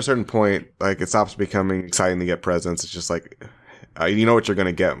 after a certain point, it stops becoming exciting to get presents. It's just like, you know what you're going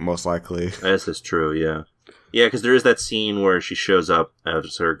to get, most likely. This is true, yeah. Yeah, because there is that scene where she shows up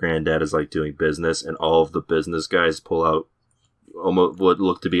as her granddad is doing business, and all of the business guys pull out almost what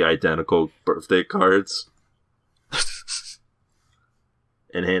look to be identical birthday cards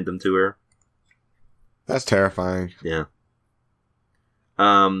and hand them to her. That's terrifying. Yeah.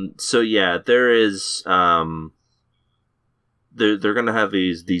 So yeah, there is, they're gonna have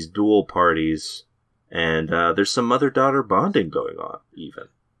these dual parties, and, there's some mother-daughter bonding going on, even.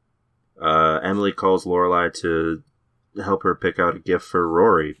 Emily calls Lorelai to help her pick out a gift for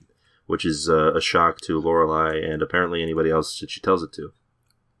Rory, which is, a shock to Lorelai and apparently anybody else that she tells it to.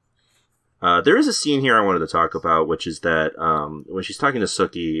 There is a scene here I wanted to talk about, which is that, when she's talking to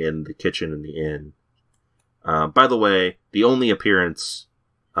Sookie in the kitchen in the inn, by the way, the only appearance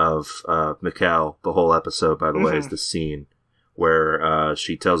of Mikkel the whole episode, by the way, is the scene where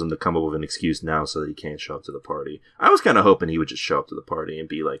she tells him to come up with an excuse now so that he can't show up to the party. I was kind of hoping he would just show up to the party and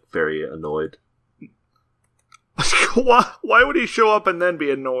be very annoyed. Why would he show up and then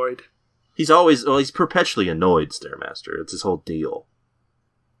be annoyed? He's perpetually annoyed, Stairmaster. It's his whole deal.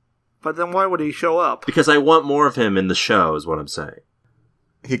 But then why would he show up? Because I want more of him in the show, is what I'm saying.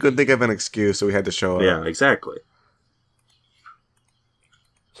 He couldn't think of an excuse, so he had to show up. Yeah, exactly.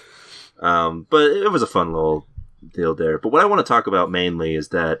 But it was a fun little deal there. But what I want to talk about mainly is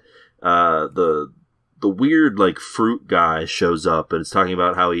that the weird fruit guy shows up and it's talking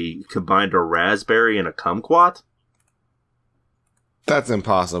about how he combined a raspberry and a kumquat. That's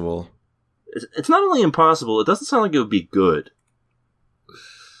impossible. It's not only impossible, it doesn't sound like it would be good.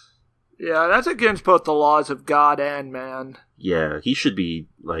 Yeah, that's against both the laws of God and man. Yeah, he should be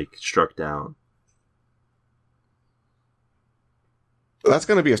struck down. That's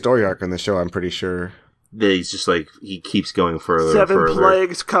going to be a story arc in the show, I'm pretty sure. He's just he keeps going further 7 and further.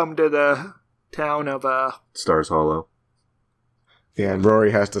 plagues come to the town of Stars Hollow. Yeah, and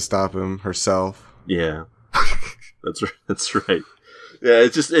Rory has to stop him herself. Yeah. That's right. Yeah,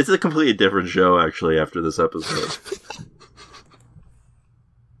 it's a completely different show actually after this episode.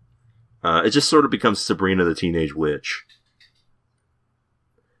 It just sort of becomes Sabrina the Teenage Witch.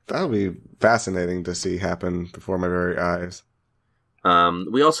 That'll be fascinating to see happen before my very eyes.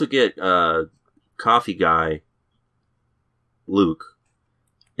 We also get coffee guy Luke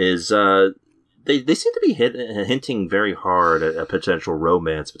is they seem to be hinting very hard at a potential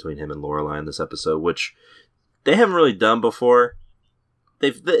romance between him and Lorelai in this episode, which they haven't really done before.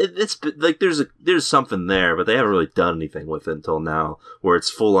 It's there's something there, but they haven't really done anything with it until now, where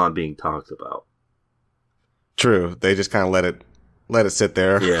it's full on being talked about. True, they just kind of let it sit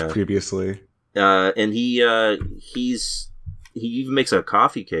there. Previously, and he even makes a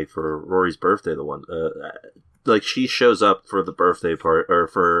coffee cake for Rory's birthday. The one, she shows up for the birthday part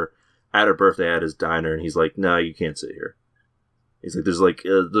or at her birthday at his diner, and he's like, "No, you can't sit here." He's like,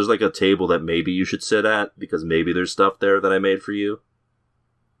 "There's a table that maybe you should sit at because maybe there's stuff there that I made for you."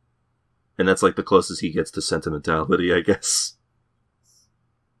 And that's the closest he gets to sentimentality, I guess.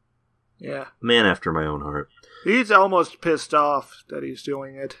 Yeah. Man after my own heart. He's almost pissed off that he's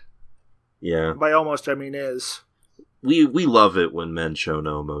doing it. Yeah. By almost, I mean is. We love it when men show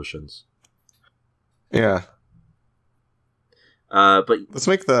no emotions. Yeah. But let's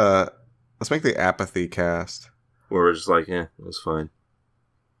make the apathy cast. Where we're just it was fine.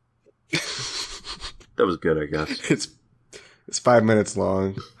 That was good, I guess. It's 5 minutes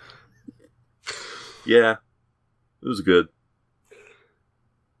long. Yeah, it was good.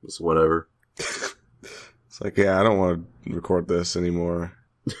 It's whatever. It's I don't want to record this anymore.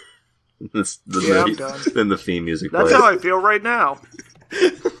 I'm done. Then the theme music plays. That's how I feel right now.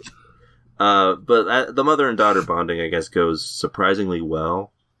 But the mother and daughter bonding, I guess, goes surprisingly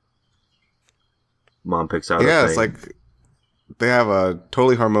well. mom picks out. Yeah, it's like they have a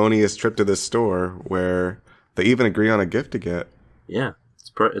totally harmonious trip to this store where they even agree on a gift to get. Yeah,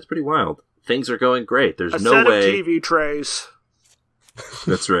 it's pretty wild. Things are going great. There's no set way. of TV trays.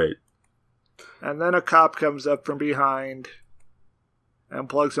 That's right. And then a cop comes up from behind and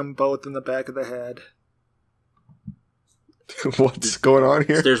plugs them both in the back of the head. What's going on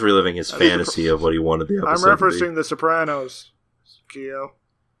here? There's reliving his fantasy of what he wanted the episode I'm referencing The Sopranos, Gio.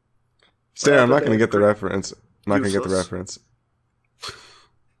 Stan, I'm not going to get the reference. I'm not going to get the reference.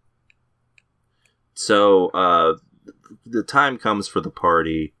 So, the time comes for the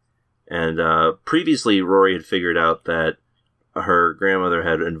party, and previously Rory had figured out that her grandmother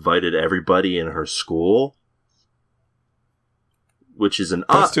had invited everybody in her school, which is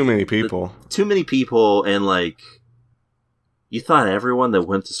that's too many people. Too many people, and like, you thought everyone that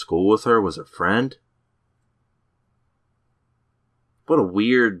went to school with her was a friend? What a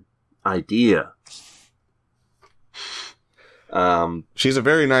weird idea. She's a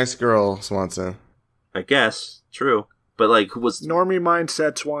very nice girl, Swanson. I guess, true. But like, was normie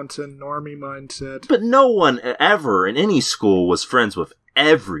mindset, Swanson. Normie mindset. But no one ever in any school was friends with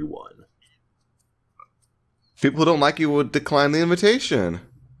everyone. People who don't like you would decline the invitation.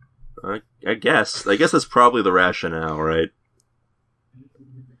 I guess that's probably the rationale, right?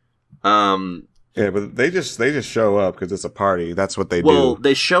 Yeah, but they just show up because it's a party. That's what they do. Well,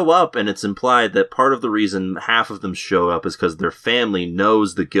 they show up, and it's implied that part of the reason half of them show up is because their family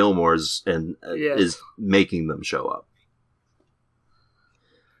knows the Gilmores and is making them show up.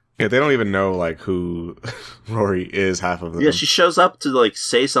 Yeah, they don't even know like who Rory is. Half of them. Yeah, she shows up to like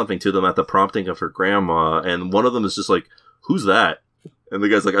say something to them at the prompting of her grandma, and one of them is just like, "Who's that?" And the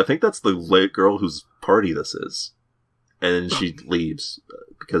guy's like, "I think that's the late girl whose party this is." And then she leaves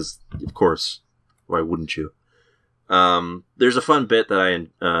because, of course, why wouldn't you? There's a fun bit that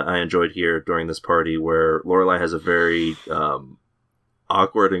I enjoyed here during this party where Lorelai has a very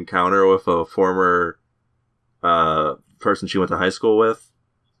awkward encounter with a former person she went to high school with.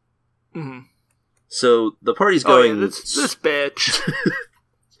 Mm-hmm. So the party's going. This bitch.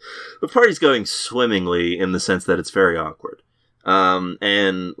 The party's going swimmingly in the sense that it's very awkward.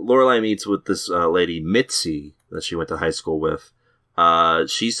 And Lorelai meets with this lady Mitzi that she went to high school with.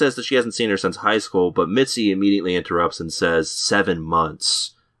 She says that she hasn't seen her since high school, but Mitzi immediately interrupts and says 7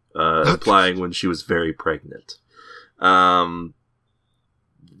 months, implying when she was very pregnant.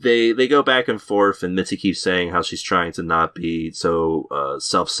 They go back and forth, and Mitzi keeps saying how she's trying to not be so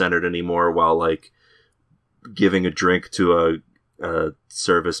self-centered anymore while like giving a drink to a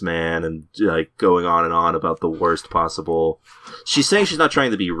serviceman and like going on and on about the worst possible. She's saying she's not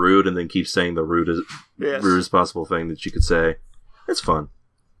trying to be rude, and then keeps saying the rudest possible thing that she could say. It's fun.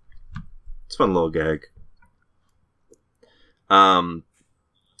 It's a fun little gag. And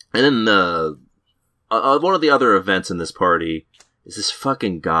then one of the other events in this party is this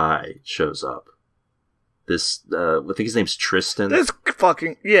fucking guy shows up. This, I think his name's Tristan.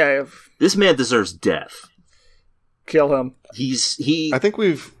 This man deserves death. Kill him. I think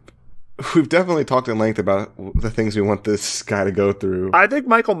we've definitely talked at length about the things we want this guy to go through. I think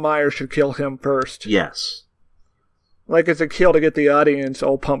Michael Myers should kill him first. Yes. Like it's a kill to get the audience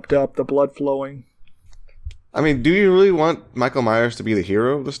all pumped up, the blood flowing. I mean, do you really want Michael Myers to be the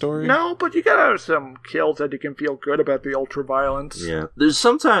hero of the story? No, but you gotta have some kills that you can feel good about the ultra-violence. Yeah. There's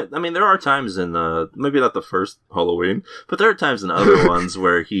sometimes, I mean, there are times in, maybe not the first Halloween, but there are times in other ones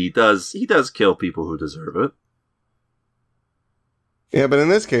where he does kill people who deserve it. Yeah, but in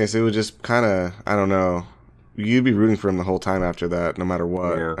this case, it was just kind of, I don't know. You'd be rooting for him the whole time after that, no matter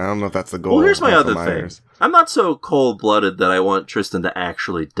what. Yeah. I don't know if that's the goal. Well, here's my other thing. I'm not so cold-blooded that I want Tristan to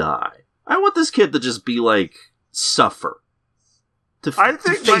actually die. I want this kid to just be, like, suffer. I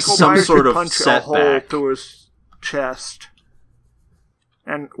think Michael Myers should punch a hole through his chest.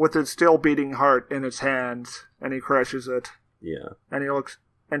 And with it still beating heart in his hands, and he crushes it. Yeah.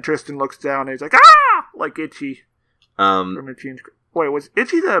 And Tristan looks down and he's like, ah! Like Itchy. Wait, was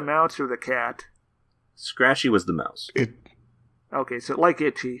Itchy the mouse or the cat? Scratchy was the mouse. Okay, so like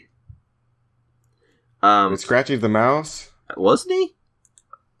Itchy. Scratchy the mouse? Wasn't he?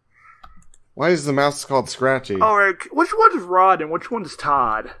 Why is the mouse called Scratchy? Oh, right. Which one is Rod and which one is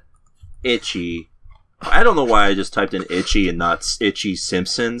Todd? Itchy. I don't know why I just typed in Itchy and not Itchy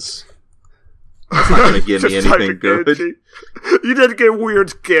Simpsons. That's not going to give me anything good. Itchy. You didn't get weird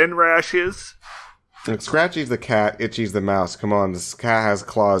skin rashes. Look, Scratchy's the cat, Itchy's the mouse. Come on, this cat has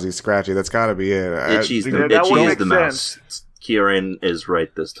claws, he's Scratchy. That's got to be it. Itchy's the mouse. Kieran is right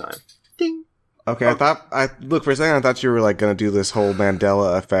this time. Ding. Okay, look, for a second I thought you were like going to do this whole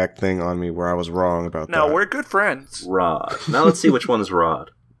Mandela effect thing on me where I was wrong about that. No, we're good friends. Rod. Now let's see which one is Rod.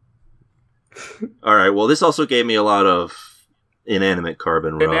 All right. Well, this also gave me a lot of inanimate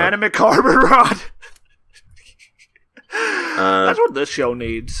carbon rod. Inanimate carbon rod. That's what this show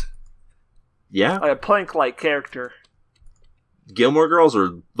needs. Yeah. A Plank-like character. Gilmore Girls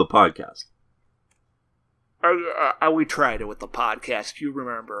or the podcast? We tried it with the podcast. You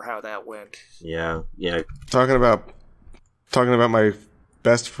remember how that went? Yeah. Talking about my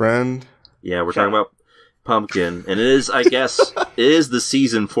best friend. Yeah, we're talking about Pumpkin, and it is, I guess, it is the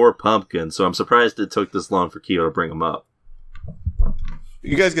season for Pumpkin. So I'm surprised it took this long for Keo to bring him up.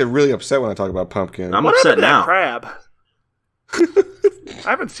 You guys get really upset when I talk about Pumpkin. I'm upset now. Crab. I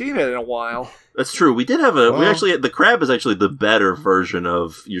haven't seen it in a while. That's true. We did have the crab is actually the better version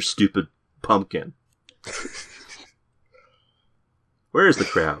of your stupid pumpkin. Where is the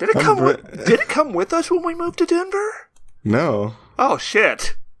crab? Did it come with us when we moved to Denver? No. Oh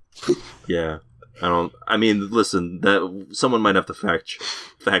shit. Yeah. Listen, that someone might have to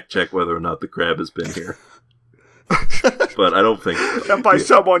fact check whether or not the crab has been here. But I don't think so. And by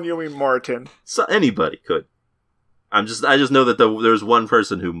someone you mean Martin. So anybody could. I just know that there's one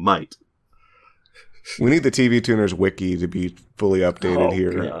person who might. We need the TV Tuners wiki to be fully updated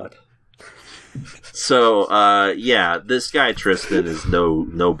here. God. So, this guy Tristan is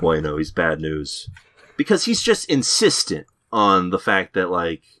no bueno. He's bad news because he's just insistent on the fact that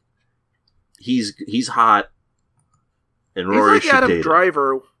like he's hot and Rory should date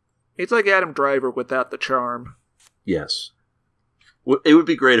him. He's like Adam Driver without the charm. Yes, it would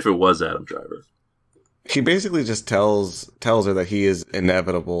be great if it was Adam Driver. He basically just tells her that he is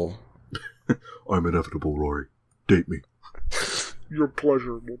inevitable. I'm inevitable, Rory. Date me. Your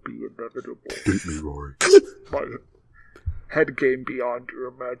pleasure will be inevitable. Date me, Rory. My head game beyond your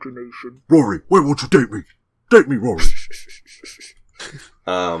imagination. Rory, why won't you date me? Date me, Rory.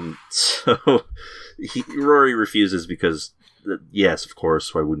 So Rory refuses because, yes, of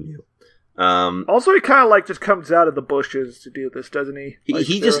course. Why wouldn't you? Also, he kind of like just comes out of the bushes to do this, doesn't he? Like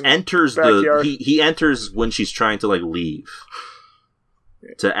he just enters he enters when she's trying to like leave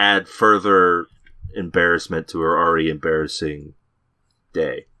to add further embarrassment to her already embarrassing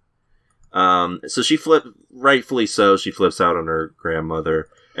day. So rightfully so, she flips out on her grandmother,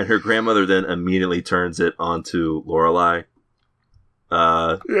 and her grandmother then immediately turns it onto Lorelai.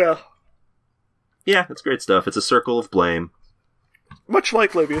 Yeah, it's great stuff. It's a circle of blame. Much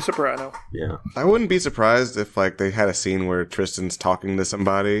like Livia Soprano. Yeah. I wouldn't be surprised if like they had a scene where Tristan's talking to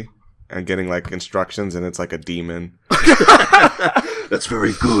somebody and getting like instructions and it's like a demon. That's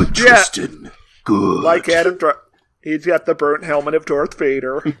very good, Tristan. Yeah. Good. Like Adam he's got the burnt helmet of Darth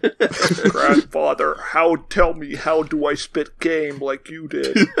Vader. Grandfather, tell me how do I spit game like you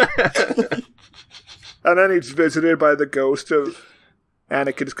did? And then he's visited by the ghost of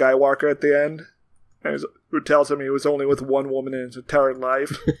Anakin Skywalker at the end. Who tells him he was only with one woman in his entire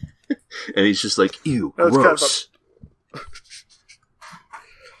life. And he's just like, ew, gross.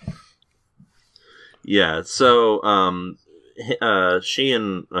 Yeah, so she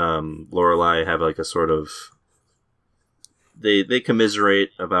and Lorelai have like a sort of... They commiserate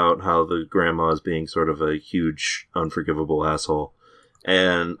about how the grandma is being sort of a huge, unforgivable asshole.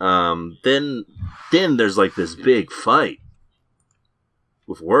 And then there's like this big fight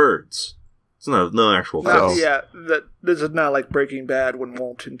with words. It's no actual fight. Yeah, this is not like Breaking Bad when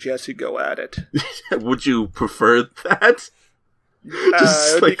Walt and Jesse go at it. Would you prefer that?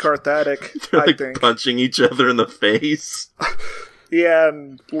 It would be cathartic, I think. Punching each other in the face. Yeah,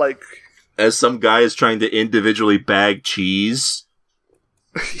 and like... As some guy is trying to individually bag cheese.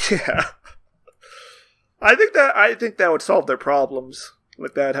 Yeah. I think that would solve their problems.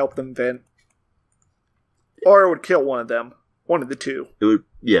 Like, that help them vent. Or it would kill one of them. One of the two.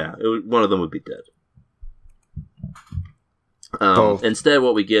 One of them would be dead. Instead,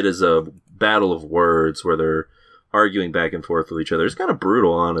 what we get is a battle of words where they're arguing back and forth with each other. It's kind of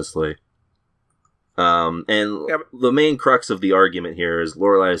brutal, honestly. The main crux of the argument here is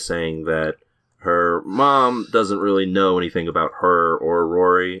Lorelai is saying that her mom doesn't really know anything about her or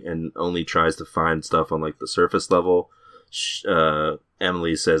Rory and only tries to find stuff on like the surface level.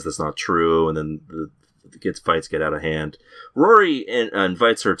 Emily says that's not true, and then fights get out of hand. Rory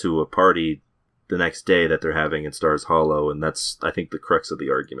invites her to a party the next day that they're having in Stars Hollow, and that's, I think, the crux of the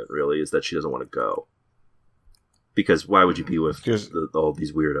argument, really, is that she doesn't want to go. Because why would you be with all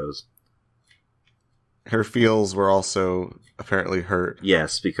these weirdos? Her feels were also apparently hurt.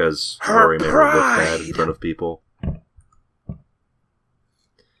 Yes, because Rory made her look bad in front of people.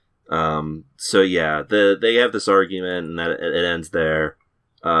 So yeah, they have this argument, and it ends there.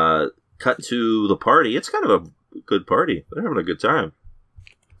 Cut to the party. It's kind of a good party. They're having a good time.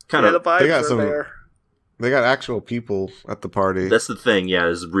 The vibes are there. They got actual people at the party. That's the thing, yeah,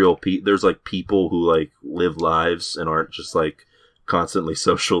 there's real there's like people who like live lives and aren't just like constantly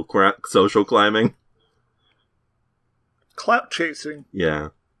social climbing. Clout chasing. Yeah.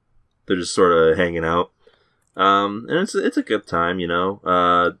 They're just sort of hanging out. And it's a good time, you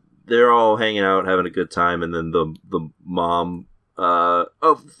know. They're all hanging out, having a good time, and then the mom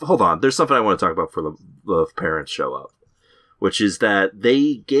hold on. There's something I want to talk about before the parents show up. Which is that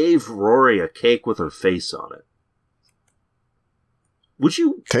they gave Rory a cake with her face on it.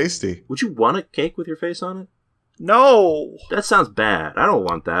 Tasty. Would you want a cake with your face on it? No! That sounds bad. I don't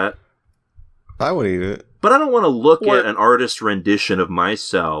want that. I would eat it. But I don't want to look at an artist rendition of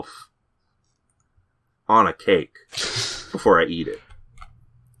myself on a cake before I eat it.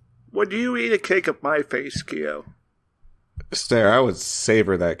 Would you eat a cake of my face, Keo? Stare, I would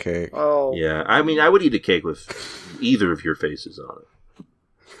savor that cake. Oh. Yeah, I mean, I would eat a cake with either of your faces on it.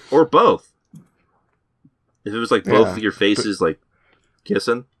 Or both. If it was like both of your faces, like,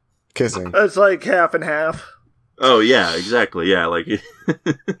 kissing. Kissing. It's like half and half. Oh, yeah, exactly, yeah, like...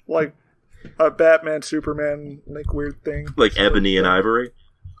 like a Batman, Superman, like, weird thing. Like ebony and ivory?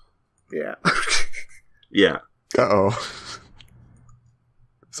 Yeah. Yeah. Uh-oh.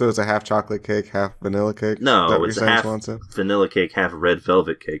 So it's a half chocolate cake, half vanilla cake? No, it's a half vanilla cake, half red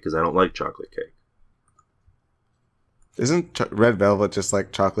velvet cake, because I don't like chocolate cake. Isn't red velvet just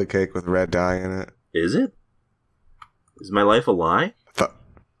like chocolate cake with red dye in it? Is it? Is my life a lie?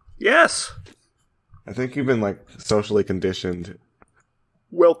 Yes! I think you've been, like, socially conditioned.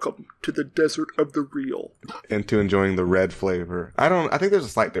 Welcome to the desert of the real. Into enjoying the red flavor. I think there's a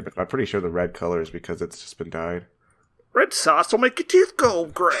slight difference, but I'm pretty sure the red color is because it's just been dyed. Red sauce will make your teeth go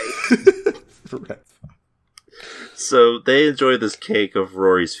gray. So they enjoy this cake of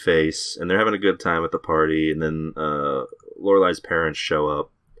Rory's face, and they're having a good time at the party. And then Lorelai's parents show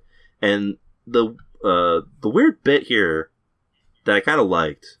up, and the weird bit here that I kind of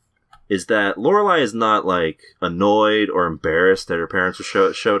liked is that Lorelai is not like annoyed or embarrassed that her parents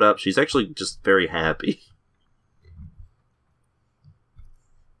showed up. She's actually just very happy.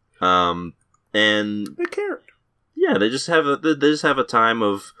 And they cared. Yeah, they just have a time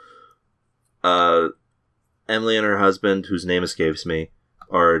of Emily and her husband, whose name escapes me,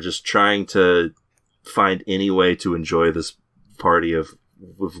 are just trying to find any way to enjoy this party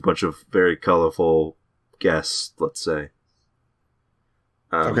with a bunch of very colorful guests, let's say.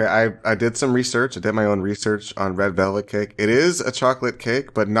 Okay, I did some research. I did my own research on red velvet cake. It is a chocolate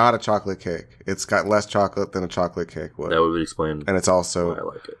cake, but not a chocolate cake. It's got less chocolate than a chocolate cake would. That would explain. And it's also why I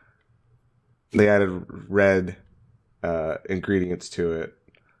like it. They added red ingredients to it.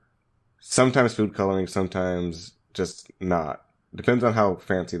 Sometimes food coloring, sometimes just not. Depends on how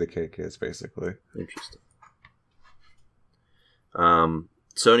fancy the cake is, basically. Interesting.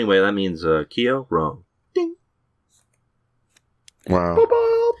 So anyway, that means Keo, wrong. Ding. Wow.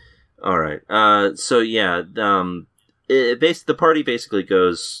 All right. So yeah, the party basically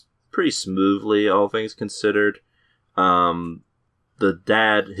goes pretty smoothly, all things considered. The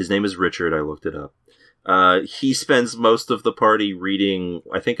dad, his name is Richard. I looked it up. He spends most of the party reading,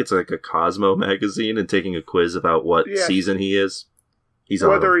 I think it's like a Cosmo magazine, and taking a quiz about what season he is. He's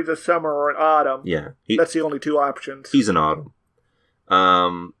whether autumn. He's a summer or an autumn. Yeah. That's the only two options. He's an autumn.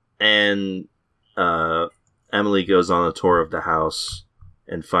 And Emily goes on a tour of the house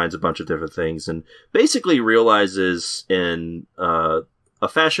and finds a bunch of different things and basically realizes in a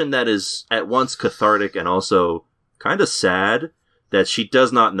fashion that is at once cathartic and also kind of sad that she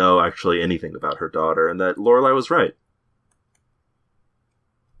does not know actually anything about her daughter, and that Lorelai was right.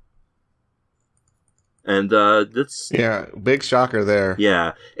 And that's... Yeah, big shocker there.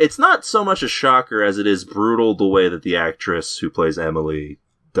 Yeah. It's not so much a shocker as it is brutal the way that the actress who plays Emily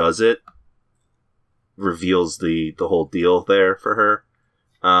does it. Reveals the whole deal there for her.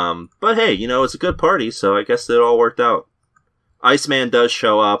 But hey, you know, it's a good party, so I guess it all worked out. Iceman does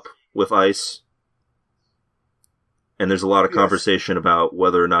show up with ice. And there's a lot of conversation about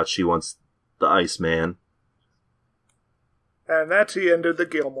whether or not she wants the Iceman. And that's the end of the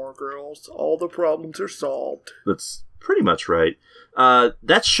Gilmore Girls. All the problems are solved. That's pretty much right.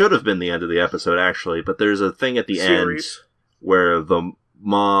 That should have been the end of the episode, actually. But there's a thing at the end where the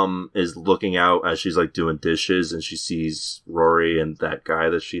mom is looking out as she's like doing dishes, and she sees Rory and that guy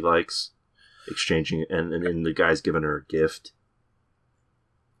that she likes exchanging, and the guy's giving her a gift.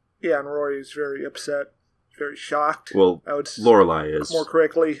 Yeah, and Rory's very upset. Very shocked. Well, Lorelai is. More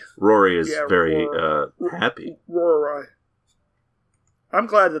correctly. Rory is very happy. Rory. I'm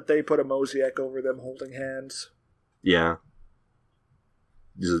glad that they put a mosaic over them holding hands. Yeah.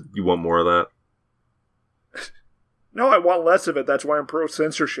 You want more of that? No, I want less of it. That's why I'm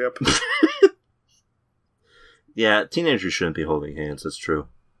pro-censorship. Yeah, teenagers shouldn't be holding hands. That's true.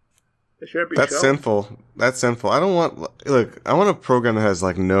 They shouldn't be That's sinful. That's sinful. I don't want... Look, I want a program that has,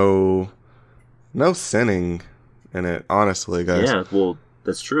 like, no sinning in it, honestly, guys. Yeah, well,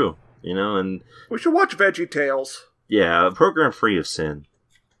 that's true. You know, and... We should watch VeggieTales. Yeah, a program free of sin.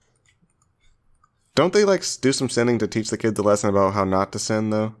 Don't they, like, do some sinning to teach the kids a lesson about how not to sin,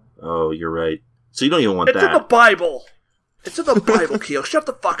 though? Oh, you're right. So you don't even want that. It's in the Bible. It's in the Bible, Keo. Shut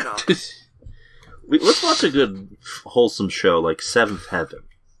the fuck up. Let's watch a good, wholesome show like Seventh Heaven.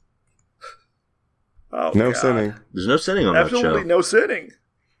 Oh, no God. sinning. There's no sinning on that show. Absolutely no sinning.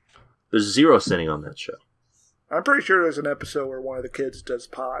 There's zero sinning on that show. I'm pretty sure there's an episode where one of the kids does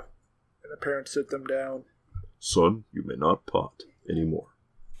pot, and the parents sit them down. Son, you may not pot anymore.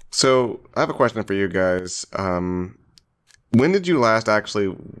 So, I have a question for you guys. When did you last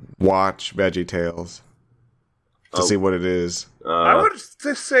actually watch VeggieTales? To see what it is? I would just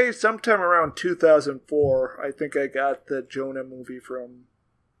say sometime around 2004. I think I got the Jonah movie from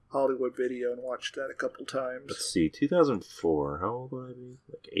Hollywood Video and watched that a couple times. Let's see, 2004. How old would I be?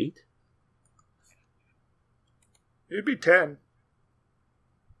 Like 8? You'd be 10.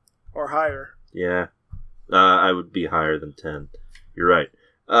 Or higher. Yeah. I would be higher than 10. You're right.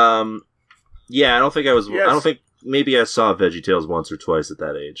 Yeah, I don't think I was... Yes. I don't think... Maybe I saw VeggieTales once or twice at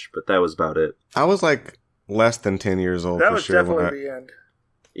that age, but that was about it. I was like less than 10 years old. That was definitely the end.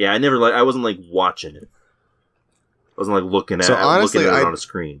 Yeah, I wasn't like watching it. I wasn't like looking at it on a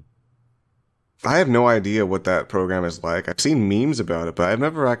screen. I have no idea what that program is like. I've seen memes about it, but I've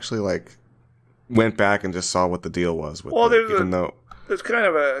never actually like went back and just saw what the deal was with it. There's kind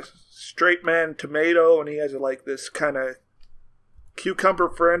of a straight man tomato, and he has like this kind of cucumber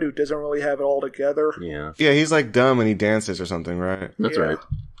friend who doesn't really have it all together. Yeah. Yeah, he's like dumb and he dances or something, right? That's right.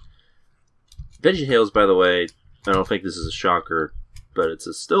 VeggieTales, by the way, I don't think this is a shocker, but it's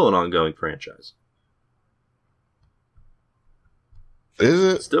still an ongoing franchise. Is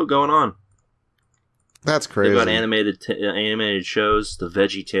it? It's still going on. That's crazy. They've got animated shows. The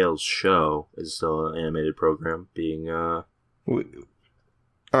VeggieTales show is still an animated program being... All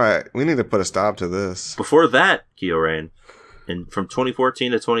right, we need to put a stop to this. Before that, Kyorain, and from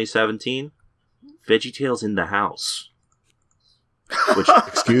 2014 to 2017, VeggieTales in the House. Which,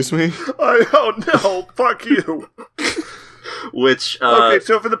 excuse me? Oh no, fuck you. Which, okay,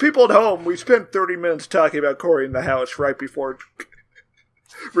 so for the people at home, we spent 30 minutes talking about Cory in the House right before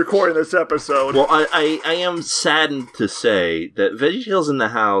recording this episode. Well, I am saddened to say that VeggieTales in the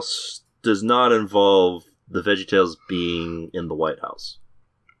House does not involve the VeggieTales being in the White House.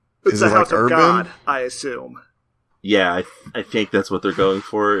 It's the House of God, I assume. Yeah, I think that's what they're going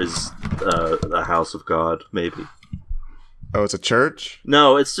for, is the House of God, maybe. Oh, it's a church?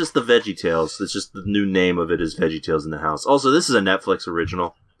 No, it's just the VeggieTales. It's just the new name of it is VeggieTales in the House. Also, this is a Netflix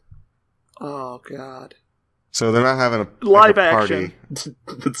original. Oh, God. So they're not having a live action. Party.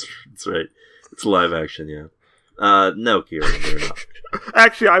 That's right. It's live action, yeah. No, Kieran, they're not.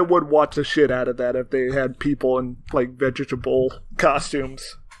 Actually, I would watch the shit out of that if they had people in, like, vegetable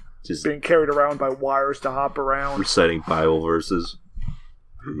costumes. Just being carried around by wires to hop around. Reciting Bible verses.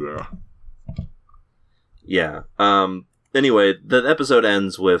 Yeah. Yeah. Anyway, the episode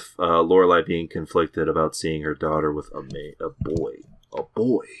ends with Lorelai being conflicted about seeing her daughter with a boy. A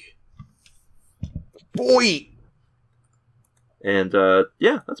boy. Boy! And,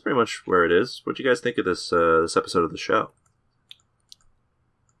 yeah, that's pretty much where it is. What do you guys think of this episode of the show?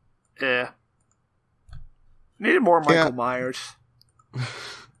 Yeah. Needed more Michael Myers.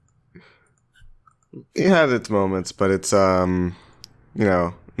 It had its moments, but it's, nothing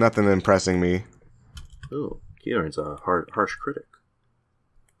impressing me. Oh, Kieran's a harsh critic.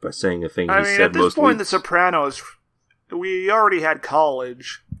 By saying a thing he said most weeks. At this point in The Sopranos, we already had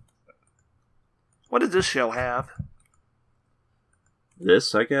college. What does this show have?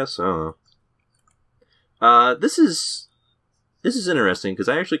 This, I guess? I don't know. This is interesting, because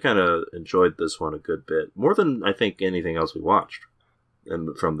I actually kind of enjoyed this one a good bit. More than, I think, anything else we watched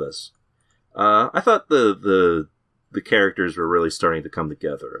from this. I thought the characters were really starting to come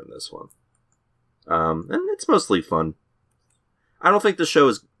together in this one. And it's mostly fun. I don't think this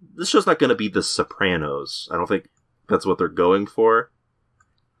show's not going to be The Sopranos. I don't think that's what they're going for.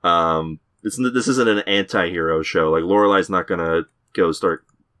 This isn't an anti-hero show. Like, Lorelai's not going to go start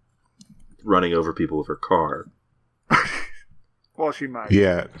running over people with her car. Well, she might.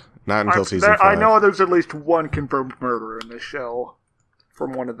 Yeah, not until season 5. I know there's at least one confirmed murder in this show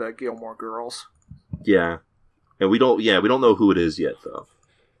from one of the Gilmore girls. Yeah, and we don't know who it is yet, though.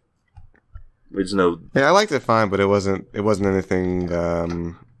 We just know. Yeah, I liked it fine, but it wasn't anything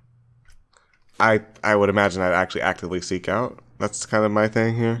I would imagine I'd actually actively seek out. That's kind of my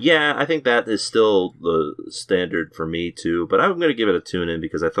thing here. Yeah, I think that is still the standard for me too, but I'm going to give it a tune in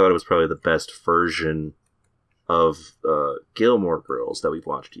because I thought it was probably the best version of Gilmore Girls that we've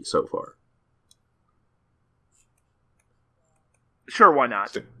watched so far. Sure, why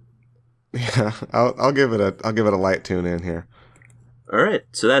not? Yeah, I'll give it a light tune in here. All right,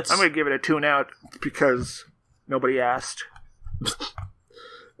 so that's. I'm going to give it a tune out because nobody asked.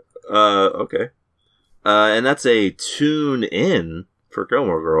 Okay. And that's a tune in for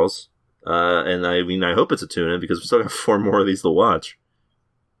Gilmore Girls. And I mean, I hope it's a tune in because we still got 4 more of these to watch.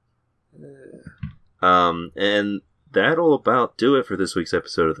 And that'll about do it for this week's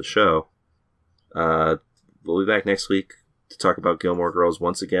episode of the show. We'll be back next week to talk about Gilmore Girls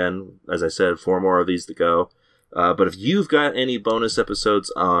once again. As I said, 4 more of these to go. But if you've got any bonus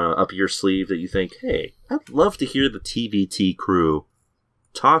episodes up your sleeve that you think, hey, I'd love to hear the TVT crew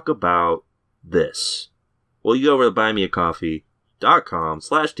talk about this. Well, you go over to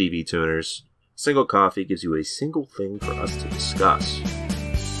buymeacoffee.com/tvtuners. Single coffee gives you a single thing for us to discuss.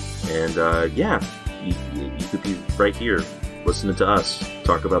 And, yeah, you could be right here listening to us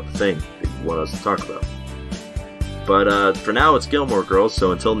talk about the thing that you want us to talk about. But for now, it's Gilmore Girls,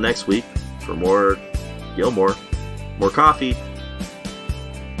 so until next week, for more Gilmore, more coffee.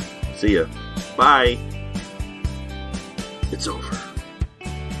 See ya. Bye. It's over.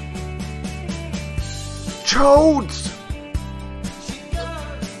 Chodes!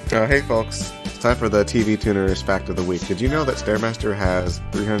 Hey folks, it's time for the TV Tuners Fact of the Week. Did you know that Stairmaster has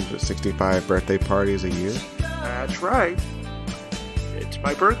 365 birthday parties a year? That's right. It's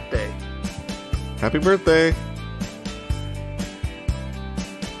my birthday. Happy birthday!